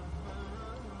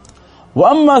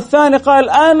 وأما الثاني قال: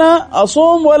 أنا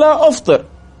أصوم ولا أفطر،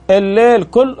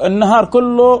 النهار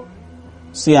كله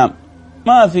صيام،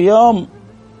 ما في يوم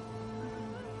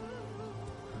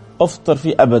أفطر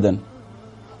فيه أبدا.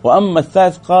 وأما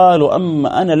الثالث قال: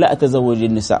 وأما أنا لا أتزوج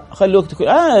النساء، خلي وقتك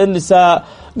النساء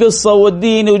قصة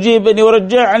وديني وجيبني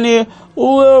ورجعني،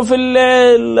 وفي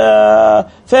الليل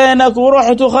فينك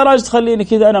ورحت وخرجت، خليني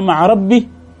كذا أنا مع ربي،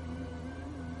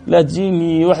 لا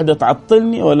تجيني وحدة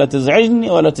تعطلني ولا تزعجني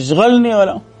ولا تشغلني،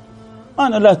 ولا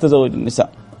أنا لا أتزوج النساء.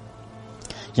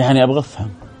 يعني أبغى أفهم،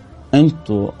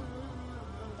 أنتوا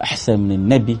أحسن من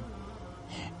النبي؟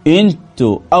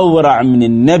 أنتوا أورع من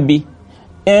النبي؟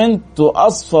 أنتوا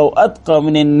أصفى وأتقى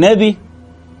من النبي؟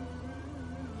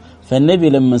 فالنبي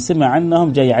لما سمع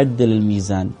عنهم جاء يعدل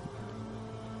الميزان،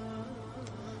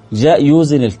 جاء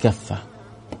يوزن الكفة،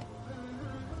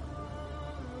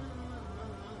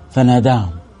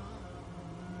 فناداهم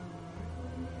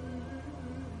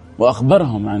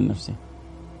وأخبرهم عن نفسه.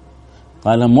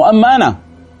 قال: أما أنا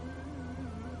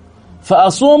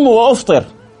فأصوم وأفطر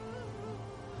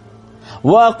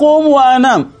وأقوم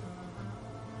وأنام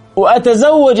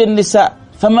وأتزوج النساء،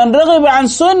 فمن رغب عن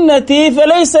سنتي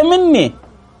فليس مني.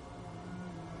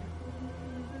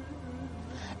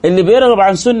 اللي بيرغب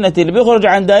عن سنتي، اللي بيخرج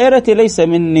عن دائرتي، ليس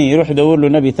مني. يروح يدور له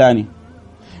نبي ثاني،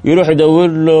 يروح يدور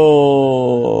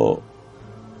له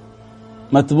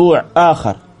متبوع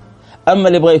آخر. أما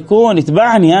اللي يبغى يكون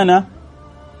يتبعني أنا،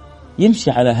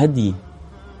 يمشي على هدي،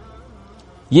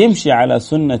 يمشي على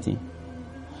سنتي،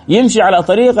 يمشي على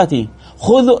طريقتي.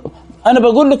 خذوا، أنا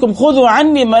بقول لكم خذوا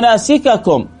عني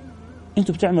مناسككم.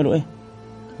 أنتوا بتعملوا إيه؟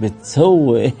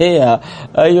 بتسووا إيه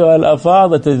أيها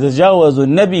الأفاضل؟ تتجاوزوا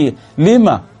النبي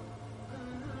لما؟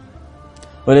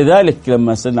 ولذلك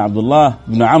لما سيدنا عبد الله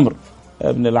بن عمرو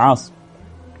بن العاص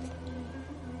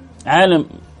عالم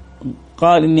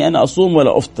قال: إني أنا أصوم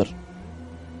ولا أفطر،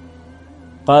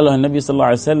 قال له النبي صلى الله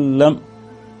عليه وسلم: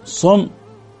 صم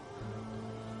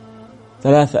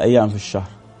 3 أيام في الشهر.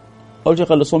 أول شيء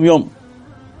قال له: صم يوم.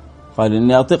 قال: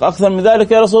 إني أطيق أكثر من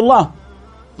ذلك يا رسول الله.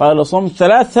 قال: صم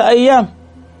 3 أيام.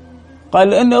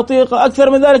 قال: إني أطيق أكثر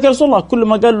من ذلك يا رسول الله. كل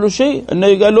ما قال له شيء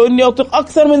النبي قال له: إني أطيق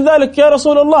أكثر من ذلك يا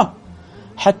رسول الله.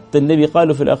 حتى النبي قال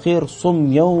له في الأخير: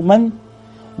 صم يوما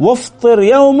وافطر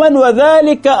يوما،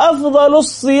 وذلك أفضل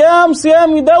الصيام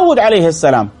صيام داود عليه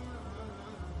السلام.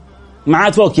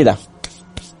 معاد فوق كده،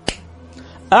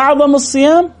 أعظم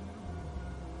الصيام،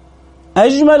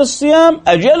 أجمل الصيام،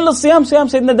 أجل الصيام صيام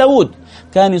سيدنا داود،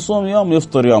 كان يصوم يوم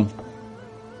يفطر يوم.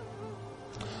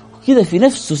 كده في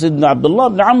نفسه سيدنا عبد الله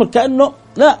بن عمرو كأنه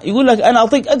لا، يقول لك أنا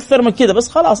أطيق أكثر من كده، بس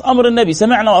خلاص أمر النبي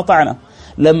سمعنا وأطعنا.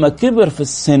 لما كبر في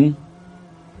السن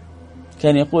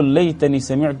كان يقول: ليتني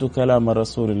سمعت كلام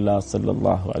رسول الله صلى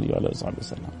الله عليه وآله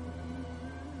وسلم،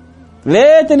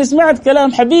 ليتني سمعت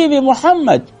كلام حبيبي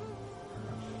محمد.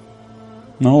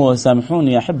 ما هو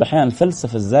سامحوني يا أحب، أحيانا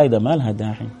الفلسفة الزايدة ما لها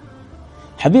داعي.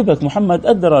 حبيبك محمد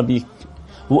أدرى بك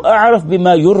وأعرف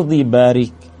بما يرضي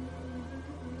باريك.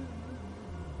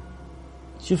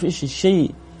 شوف إيش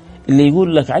الشيء اللي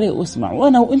يقول لك عليه واسمع،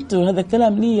 وأنا وأنتوا هذا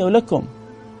الكلام لي ولكم.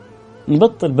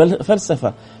 نبطل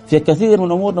فلسفة في كثير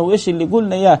من أمورنا، وإيش اللي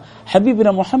قلنا يا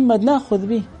حبيبنا محمد ناخذ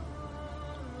به،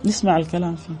 نسمع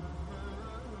الكلام فيه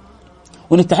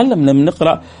ونتعلم لما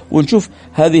نقرأ ونشوف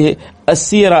هذه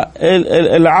السيرة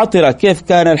العطرة، كيف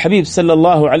كان الحبيب صلى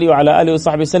الله عليه وعلى آله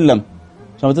وصحبه وسلم.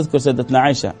 كما تذكر سيدتنا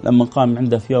عائشة لما قام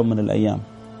عندها في يوم من الأيام،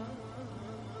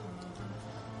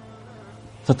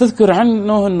 فتذكر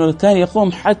عنه أنه كان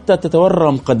يقوم حتى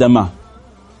تتورم قدماه،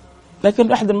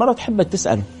 لكن أحد المرات حبت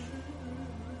تسأله،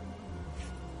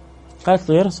 قالت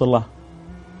له: يا رسول الله،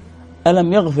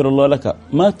 ألم يغفر الله لك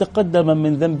ما تقدم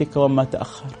من ذنبك وما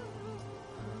تأخر؟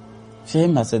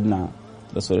 فهمها سيدنا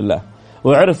رسول الله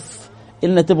وعرف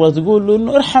إن تبغى تقول له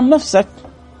إنه ارحم نفسك.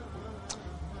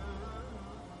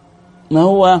 ما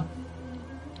هو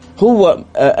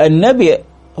النبي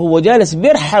هو جالس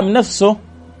بيرحم نفسه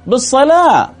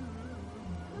بالصلاة،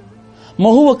 ما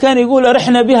هو كان يقول: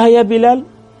 أرحنا بها يا بلال.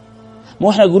 ما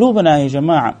احنا قلوبنا يا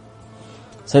جماعة،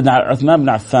 سيدنا عثمان بن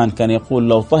عفان كان يقول: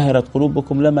 لو طهرت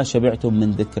قلوبكم لما شبعتم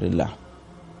من ذكر الله.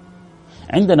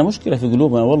 عندنا مشكلة في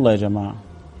قلوبنا والله يا جماعة،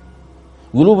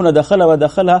 قلوبنا داخلها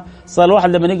وداخلها. صار الواحد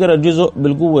لما يقرأ الجزء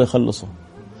بالقوة يخلصه،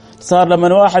 صار لما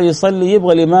الواحد يصلي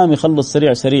يبغى الإمام يخلص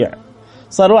سريع سريع،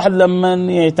 صار الواحد لما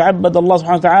يتعبد الله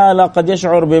سبحانه وتعالى قد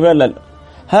يشعر بملل.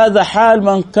 هذا حال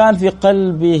من كان في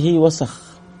قلبه وسخ.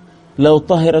 لو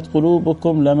طهرت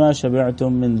قلوبكم لما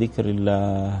شبعتم من ذكر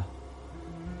الله.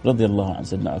 رضي الله عن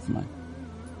سيدنا عثمان.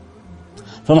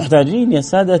 فمحتاجين يا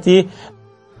سادتي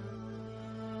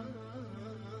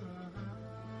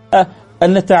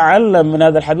أن نتعلم من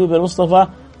هذا الحبيب المصطفى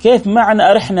كيف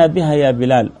معنى أرحنا بها يا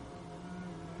بلال.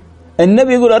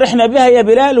 النبي يقول أرحنا بها يا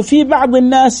بلال، وفي بعض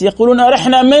الناس يقولون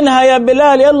أرحنا منها يا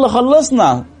بلال، يلا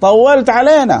خلصنا طولت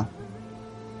علينا.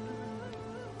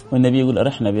 والنبي يقول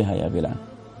أرحنا بها يا بلال.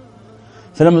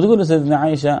 فلما تقول سيدنا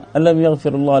عائشة ألم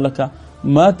يغفر الله لك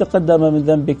ما تقدم من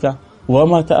ذنبك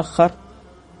وما تأخر،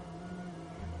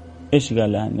 إيش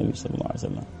قال لها النبي صلى الله عليه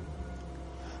وسلم؟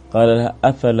 قال لها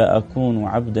أفلا أكون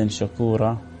عبدا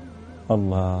شكورا.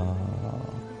 الله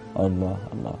الله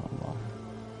الله الله،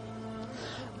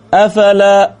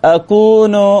 أفلا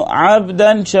أكون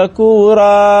عبدا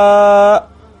شكورا.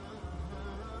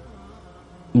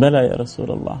 بلى يا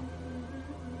رسول الله،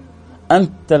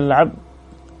 أنت العبد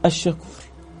الشكور،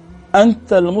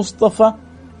 أنت المصطفى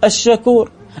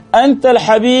الشكور، أنت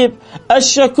الحبيب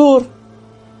الشكور.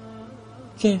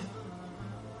 كيف؟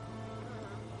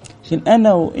 لكن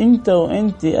أنا وإنت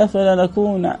وإنت أفلا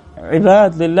نكون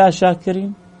عباد لله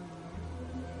شاكرين؟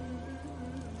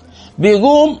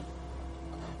 بيقوم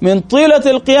من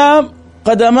طيلة القيام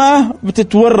قدماه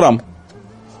بتتورم،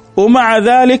 ومع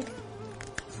ذلك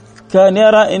كان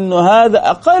يرى إنه هذا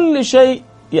أقل شيء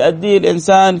يؤديه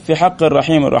الإنسان في حق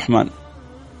الرحيم الرحمن.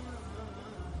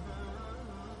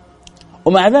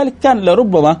 ومع ذلك كان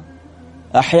لربما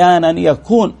أحيانا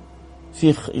يكون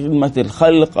في خدمة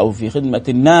الخلق أو في خدمة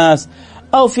الناس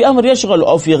أو في أمر يشغل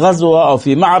أو في غزوة أو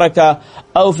في معركة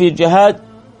أو في جهاد،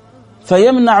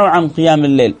 فيمنع عن قيام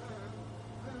الليل،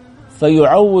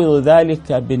 فيعوض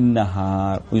ذلك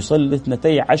بالنهار ويصلي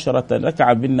 12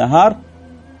 ركعة بالنهار.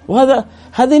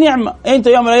 هذه نعمة. أنت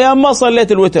يوم من الأيام ما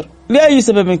صليت الوتر لأي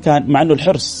سبب كان، مع أنه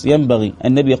الحرص ينبغي.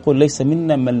 النبي يقول ليس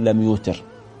منا من لم يوتر.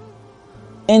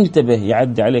 انتبه،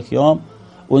 يعدي عليك يوم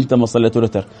وانت ما صليت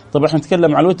الوتر. طبعا احنا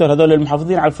نتكلم عن الوتر هذول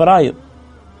المحافظين على الفرائض،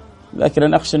 لكن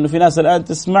أنا أخشى أنه في ناس الآن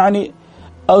تسمعني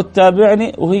أو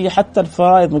تتابعني وهي حتى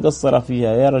الفرائض مقصرة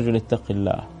فيها. يا رجل اتق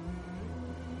الله.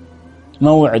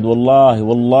 موعد، والله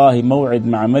والله موعد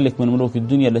مع ملك من ملوك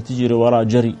الدنيا لا تجري وراء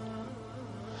جري.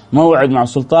 موعد مع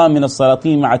سلطان من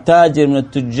السلاطين، مع تاجر من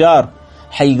التجار،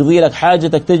 حيقضي لك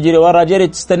حاجتك تجري وراء جري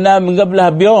تستناها من قبلها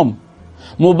بيوم.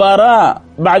 مباراة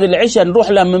بعد العشاء نروح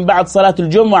لها من بعد صلاة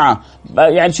الجمعة.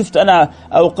 يعني شفت أنا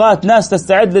أوقات ناس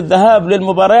تستعد للذهاب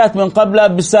للمباريات من قبلها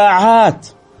بساعات،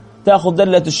 تأخذ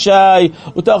دلة الشاي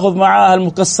وتأخذ معاها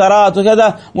المكسرات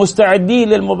وكذا، مستعدين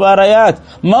للمباريات.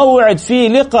 موعد فيه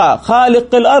لقاء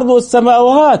خالق الأرض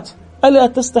والسماوات. ألا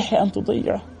تستحي أن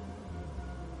تضيعه؟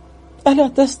 ألا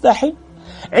تستحي؟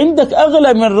 عندك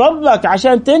أغلى من ربك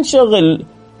عشان تنشغل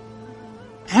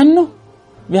عنه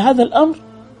بهذا الأمر؟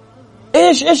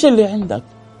 إيش اللي عندك؟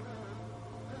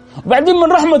 بعدين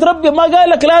من رحمة ربي ما قال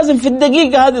لك لازم في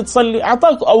الدقيقة هذه تصلي،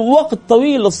 أعطاك أو وقت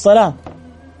طويل للصلاة.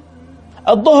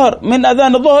 الظهر من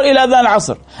أذان الظهر إلى أذان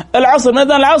العصر، العصر من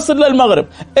أذان العصر للمغرب،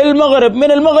 المغرب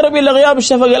من المغرب إلى غياب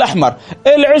الشفق الأحمر،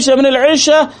 العشاء من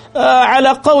العشاء على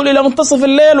قول إلى منتصف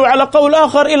الليل، وعلى قول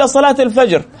آخر إلى صلاة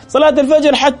الفجر، صلاة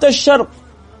الفجر حتى الشرق.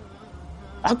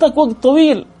 أعطاك وقت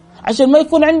طويل عشان ما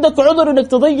يكون عندك عذر إنك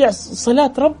تضيع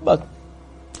صلاة ربك.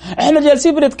 احنا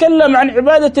جالسين بنتكلم عن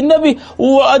عبادة النبي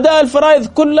وأداء الفرائض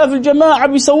كلها في الجماعة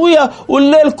بيسويها،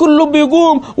 والليل كله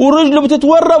بيقوم ورجله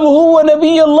بتتورم وهو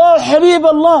نبي الله حبيب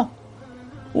الله،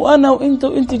 وأنا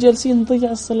وإنت جالسين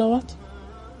نضيع الصلوات.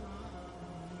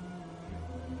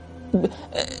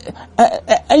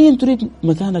 أين تريد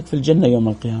مكانك في الجنة يوم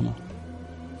القيامة؟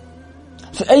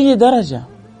 في أي درجة؟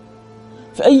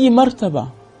 في أي مرتبة؟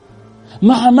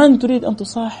 مع من تريد أن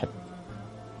تصاحب؟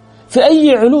 في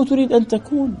أي علو تريد أن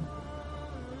تكون؟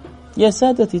 يا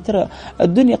سادتي ترى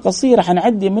الدنيا قصيرة،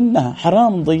 حنعدي منها،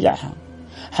 حرام نضيعها،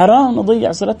 حرام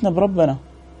نضيع صلتنا بربنا،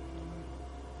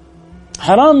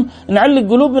 حرام نعلق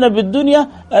قلوبنا بالدنيا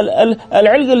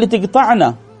العلقة اللي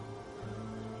تقطعنا.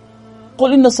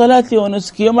 قل إن صلاتي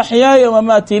ونسكي ومحياي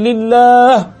ومماتي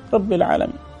لله رب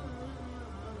العالمين،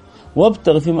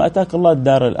 وابتغ فيما أتاك الله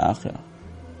الدار الآخرة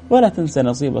ولا تنسى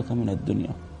نصيبك من الدنيا.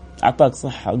 أعطاك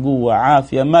صحة قوة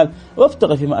عافية مال،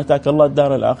 وابتغ فيما أتاك الله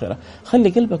الدار الآخرة. خلي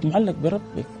قلبك معلق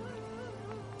بربك.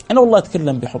 أنا والله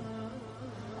أتكلم بحب،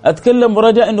 أتكلم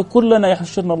برجاء أنه كلنا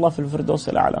يحشرنا الله في الفردوس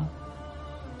الأعلى.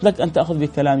 لك أن تأخذ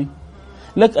بكلامي،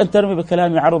 لك أن ترمي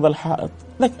بكلامي عرض الحائط،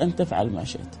 لك أن تفعل ما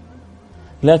شئت،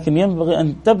 لكن ينبغي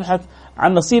أن تبحث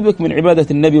عن نصيبك من عبادة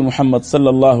النبي محمد صلى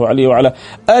الله عليه وعلى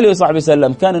آله وصحبه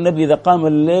وسلم. كان النبي إذا قام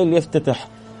الليل يفتتح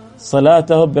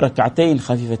صلاته بركعتين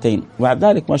خفيفتين، وبعد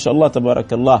ذلك ما شاء الله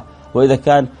تبارك الله، وإذا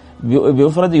كان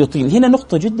بمفرده يطيل. هنا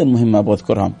نقطة جدا مهمة أبغى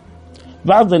أذكرها.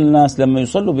 بعض الناس لما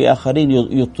يصلوا بآخرين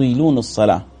يطيلون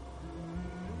الصلاة،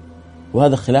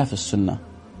 وهذا خلاف السنة.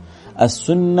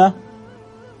 السنة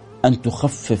أن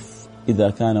تخفف إذا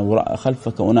كان وراء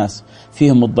خلفك أناس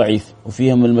فيهم الضعيف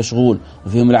وفيهم المشغول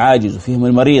وفيهم العاجز وفيهم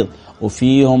المريض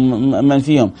وفيهم من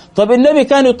فيهم. طب النبي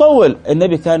كان يطول،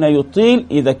 النبي كان يطيل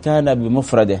إذا كان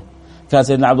بمفرده. كان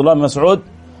سيدنا عبد الله بن مسعود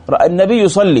رأى النبي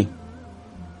يصلي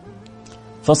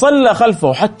فصلى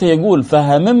خلفه حتى يقول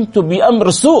فهممت بأمر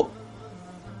سوء.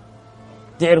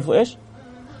 تعرفوا إيش؟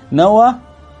 نوى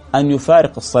أن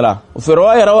يفارق الصلاة، وفي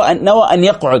رواية نوى أن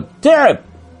يقعد، تعب.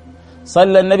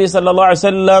 صلى النبي صلى الله عليه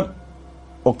وسلم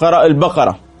وقرأ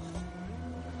البقرة.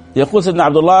 يقول سيدنا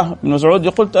عبد الله بن مسعود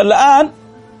يقول الآن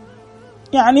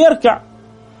يعني يركع،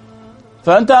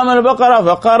 فانتهى من البقرة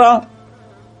فقرأ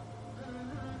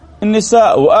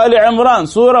النساء وآل عمران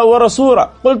سورة ورا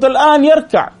سورة، قلت الآن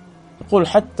يركع. يقول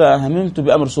حتى هممت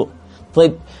بأمر سوء.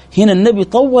 طيب هنا النبي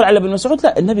طول على ابن مسعود؟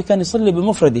 لا، النبي كان يصلي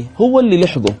بمفرده، هو اللي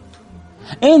لحقه.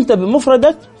 انت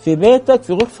بمفردك في بيتك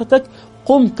في غرفتك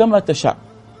قم كما تشاء،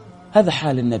 هذا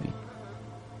حال النبي.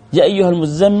 يا أيها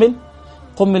المزمل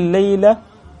قم الليل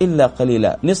إلا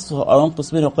قليلا نصفه أو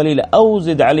انقص منه قليلا أو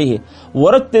زد عليه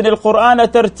ورتل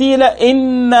القرآن ترتيلا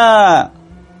إنا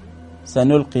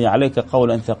سنلقي عليك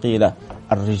قولا ثقيلا.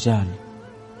 الرجال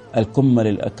الكمل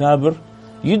الأكابر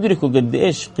يدركوا قد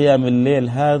إيش قيام الليل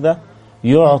هذا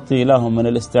يعطي لهم من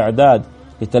الاستعداد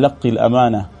لتلقي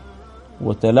الأمانة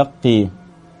وتلقي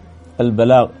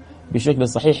البلاغ بشكل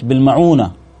صحيح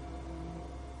بالمعونة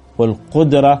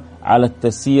والقدرة على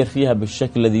التسيير فيها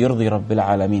بالشكل الذي يرضي رب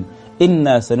العالمين.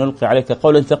 إنا سنلقي عليك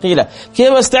قولا ثقيلا.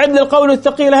 كيف استعد للقول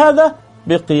الثقيل هذا؟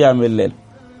 بقيام الليل.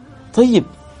 طيب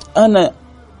أنا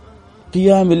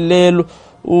قيام الليل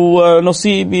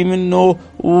ونصيبي منه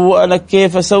وأنا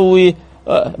كيف أسوي؟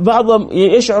 بعضهم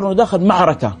يشعر أنه داخل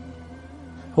معركة،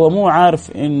 هو مو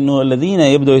عارف إنه الذين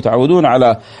يبدأوا يتعودون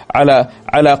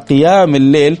على قيام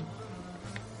الليل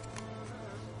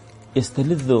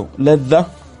يستلذوا لذة،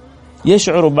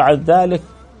 يشعروا بعد ذلك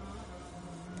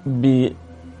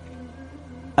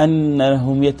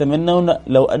بأنهم يتمنون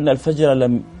لو أن الفجر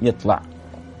لم يطلع،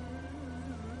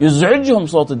 يزعجهم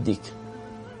صوت الديك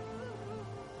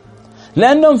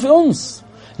لأنهم في أنس،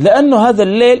 لأنه هذا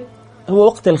الليل هو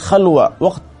وقت الخلوة،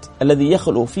 وقت الذي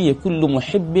يخلو فيه كل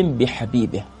محب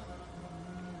بحبيبه،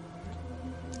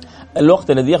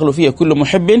 الوقت الذي يخلو فيه كل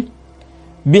محب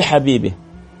بحبيبه.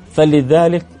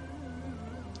 فلذلك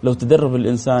لو تدرب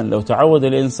الإنسان، لو تعود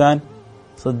الإنسان،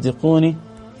 صدقوني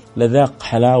لذاق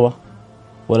حلاوة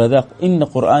ولذاق. إن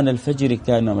قرآن الفجر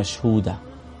كان مشهودا.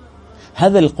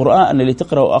 هذا القرآن اللي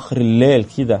تقرأه آخر الليل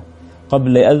كذا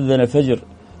قبل يأذن الفجر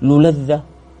له لذة،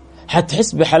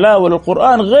 حتحس بحلاوة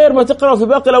للقرآن غير ما تقرأه في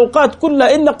باقي الأوقات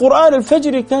كلها. إن قرآن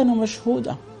الفجر كان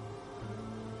مشهودا.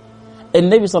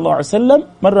 النبي صلى الله عليه وسلم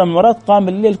مرة من مرات قام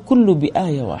الليل كله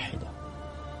بآية واحدة.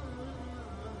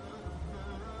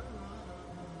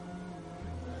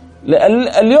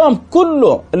 اليوم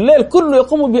كله الليل كله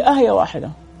يقوم بآية واحدة.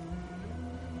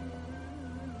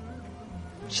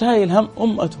 شايل هم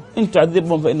أمته، إن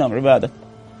تعذبهم فإنهم عبادك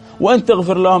وأن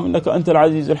تغفر لهم إنك أنت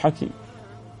العزيز الحكيم.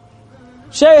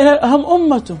 شايل هم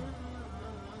أمته،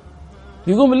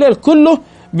 يقوم الليل كله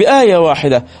بآية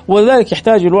واحدة. ولذلك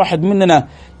يحتاج الواحد مننا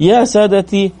يا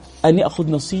سادتي أن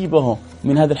يأخذ نصيبه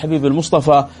من هذا الحبيب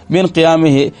المصطفى، من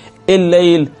قيامه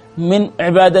الليل، من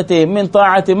عبادته، من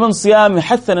طاعته، من صيامه.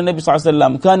 حثنا النبي صلى الله عليه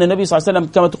وسلم. كان النبي صلى الله عليه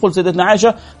وسلم كما تقول سيدتنا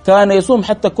عائشة كان يصوم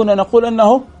حتى كنا نقول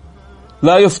أنه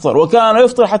لا يفطر، وكان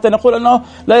يفطر حتى نقول أنه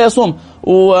لا يصوم.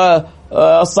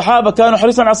 والصحابة كانوا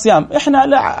حريصا على الصيام. إحنا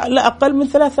لا أقل من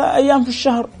 3 أيام في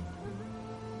الشهر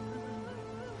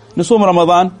نصوم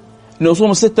رمضان،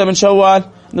 نصوم 6 من شوال،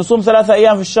 نصوم 3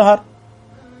 أيام في الشهر،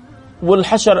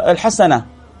 الحسنة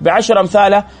ب10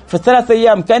 أمثالها، في 3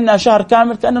 أيام كأنها شهر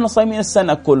كامل، كأننا صايمين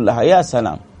السنة كلها. يا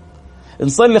سلام.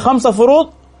 نصلي 5 فروض،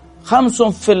 5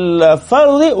 في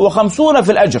الفرض و50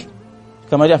 في الأجر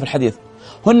كما جاء في الحديث،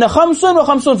 هن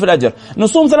 55 في الأجر.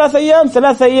 نصوم 3 أيام،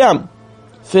 3 أيام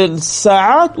في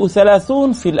الساعات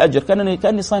و30 في الأجر،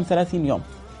 كأني صايم 30 يوم.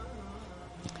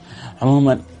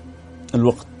 عموما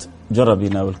الوقت جرى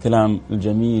بنا والكلام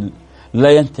الجميل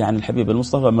لا ينتهي عن الحبيب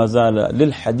المصطفى، ما زال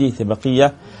للحديث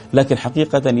بقية، لكن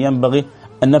حقيقة ينبغي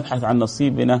أن نبحث عن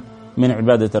نصيبنا من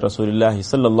عبادة رسول الله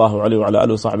صلى الله عليه وعلى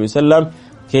آله وصحبه وسلم.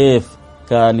 كيف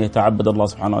كان يتعبد الله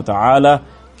سبحانه وتعالى،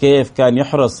 كيف كان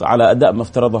يحرص على أداء ما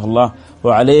افترضه الله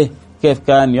وعليه، كيف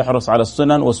كان يحرص على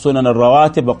السنن والسنن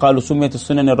الرواتب. وقالوا سميت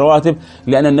السنن الرواتب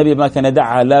لأن النبي ما كان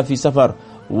يدعها لا في سفر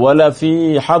ولا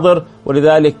في حضر،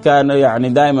 ولذلك كان يعني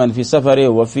دائما في سفره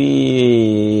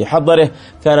وفي حضره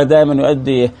كان دائما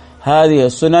يؤدي هذه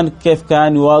السنن. كيف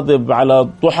كان يواظب على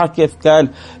الضحى، كيف كان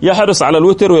يحرص على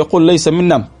الوتر ويقول ليس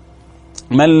منا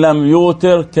من لم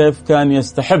يوتر، كيف كان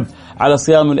يستحب على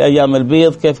صيام الأيام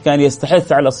البيض، كيف كان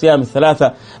يستحث على صيام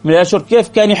 3 من الأشهر، كيف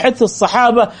كان يحث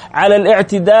الصحابة على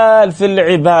الاعتدال في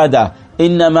العبادة.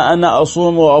 إنما أنا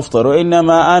أصوم وأفطر،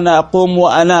 وإنما أنا أقوم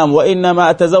وأنام، وإنما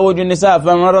أتزوج النساء،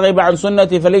 فمن رغب عن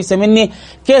سنتي فليس مني.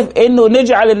 كيف إنه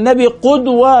نجعل النبي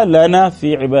قدوة لنا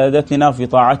في عبادتنا وفي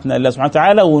طاعتنا لله سبحانه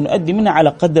وتعالى، ونؤدي منها على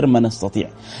قدر ما نستطيع.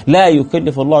 لا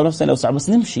يكلف الله نفسا إلا وسعها، بس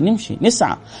نمشي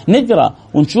نسعى نقرأ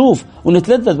ونشوف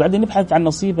ونتلذذ، بعدين نبحث عن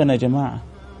نصيبنا يا جماعة.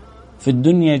 في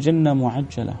الدنيا جنة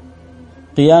معجلة.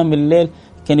 قيام الليل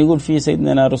كان يقول فيه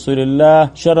سيدنا رسول الله: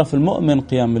 شرف المؤمن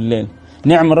قيام الليل،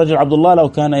 نعم الرجل عبد الله لو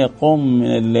كان يقوم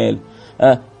من الليل.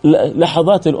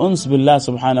 لحظات الأنس بالله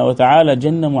سبحانه وتعالى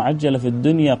جنة معجلة في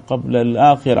الدنيا قبل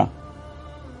الآخرة،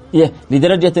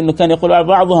 لدرجة أنه كان يقول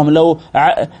بعضهم: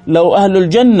 لو أهل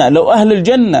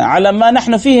الجنة على ما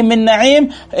نحن فيه من نعيم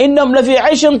إنهم لفي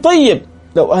عيش طيب.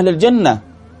 لو أهل الجنة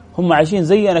هم عايشين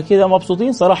زينا كذا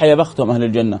مبسوطين، صراحة يا بختهم أهل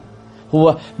الجنة.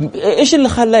 هو إيش اللي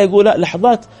خلاه يقول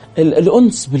لحظات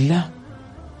الأنس بالله،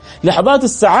 لحظات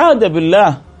السعادة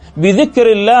بالله،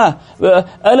 بذكر الله،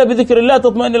 ألا بذكر الله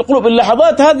تطمئن القلوب.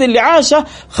 اللحظات هذه اللي عاشها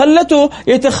خلته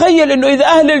يتخيل إنه إذا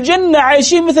أهل الجنة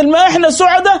عايشين مثل ما إحنا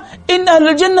سعداء، إن أهل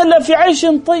الجنة لا في عيش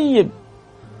طيب.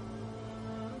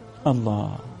 الله،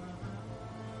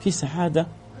 في سعادة،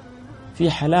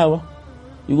 في حلاوة،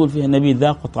 يقول فيها النبي: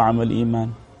 ذاق طعم الإيمان.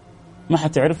 ما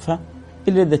حتعرفها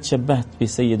إلا إذا تشبهت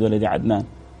بسيد ولد عدنان،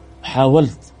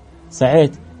 حاولت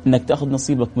سعيت إنك تأخذ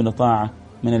نصيبك من الطاعة،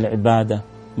 من العبادة،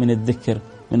 من الذكر،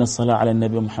 من الصلاة على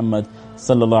النبي محمد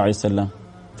صلى الله عليه وسلم.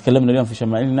 تكلمنا اليوم في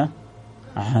شمائلنا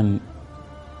عن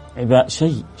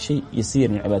شيء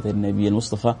يسير من عبادة النبي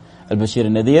المصطفى البشير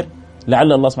النذير.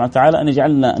 لعل الله سبحانه وتعالى أن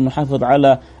يجعلنا أن نحافظ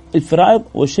على الفرائض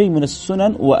وشيء من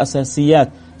السنن وأساسيات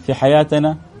في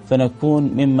حياتنا، فنكون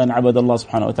ممن عبد الله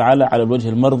سبحانه وتعالى على الوجه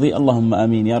المرضي. اللهم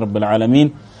آمين يا رب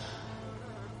العالمين.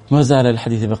 ما زال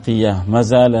الحديث بقية، ما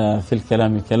زال في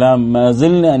الكلام كلام، ما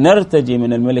زلنا نرتجي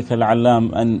من الملك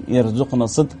العلام أن يرزقنا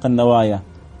صدق النوايا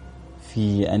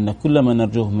في أن كل ما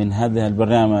نرجوه من هذا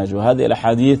البرنامج وهذه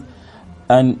الأحاديث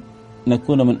أن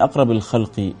نكون من أقرب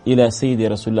الخلق إلى سيد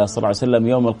رسول الله صلى الله عليه وسلم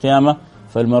يوم القيامة،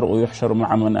 فالمرء يحشر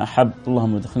مع من أحب.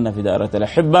 اللهم ادخلنا في دائرة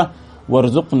الأحبة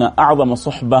وارزقنا أعظم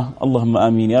صحبة. اللهم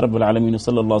آمين يا رب العالمين.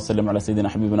 صلى الله وسلم على سيدنا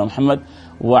حبيبنا محمد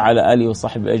وعلى آله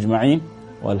وصحبه أجمعين،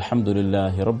 والحمد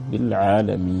لله رب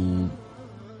العالمين.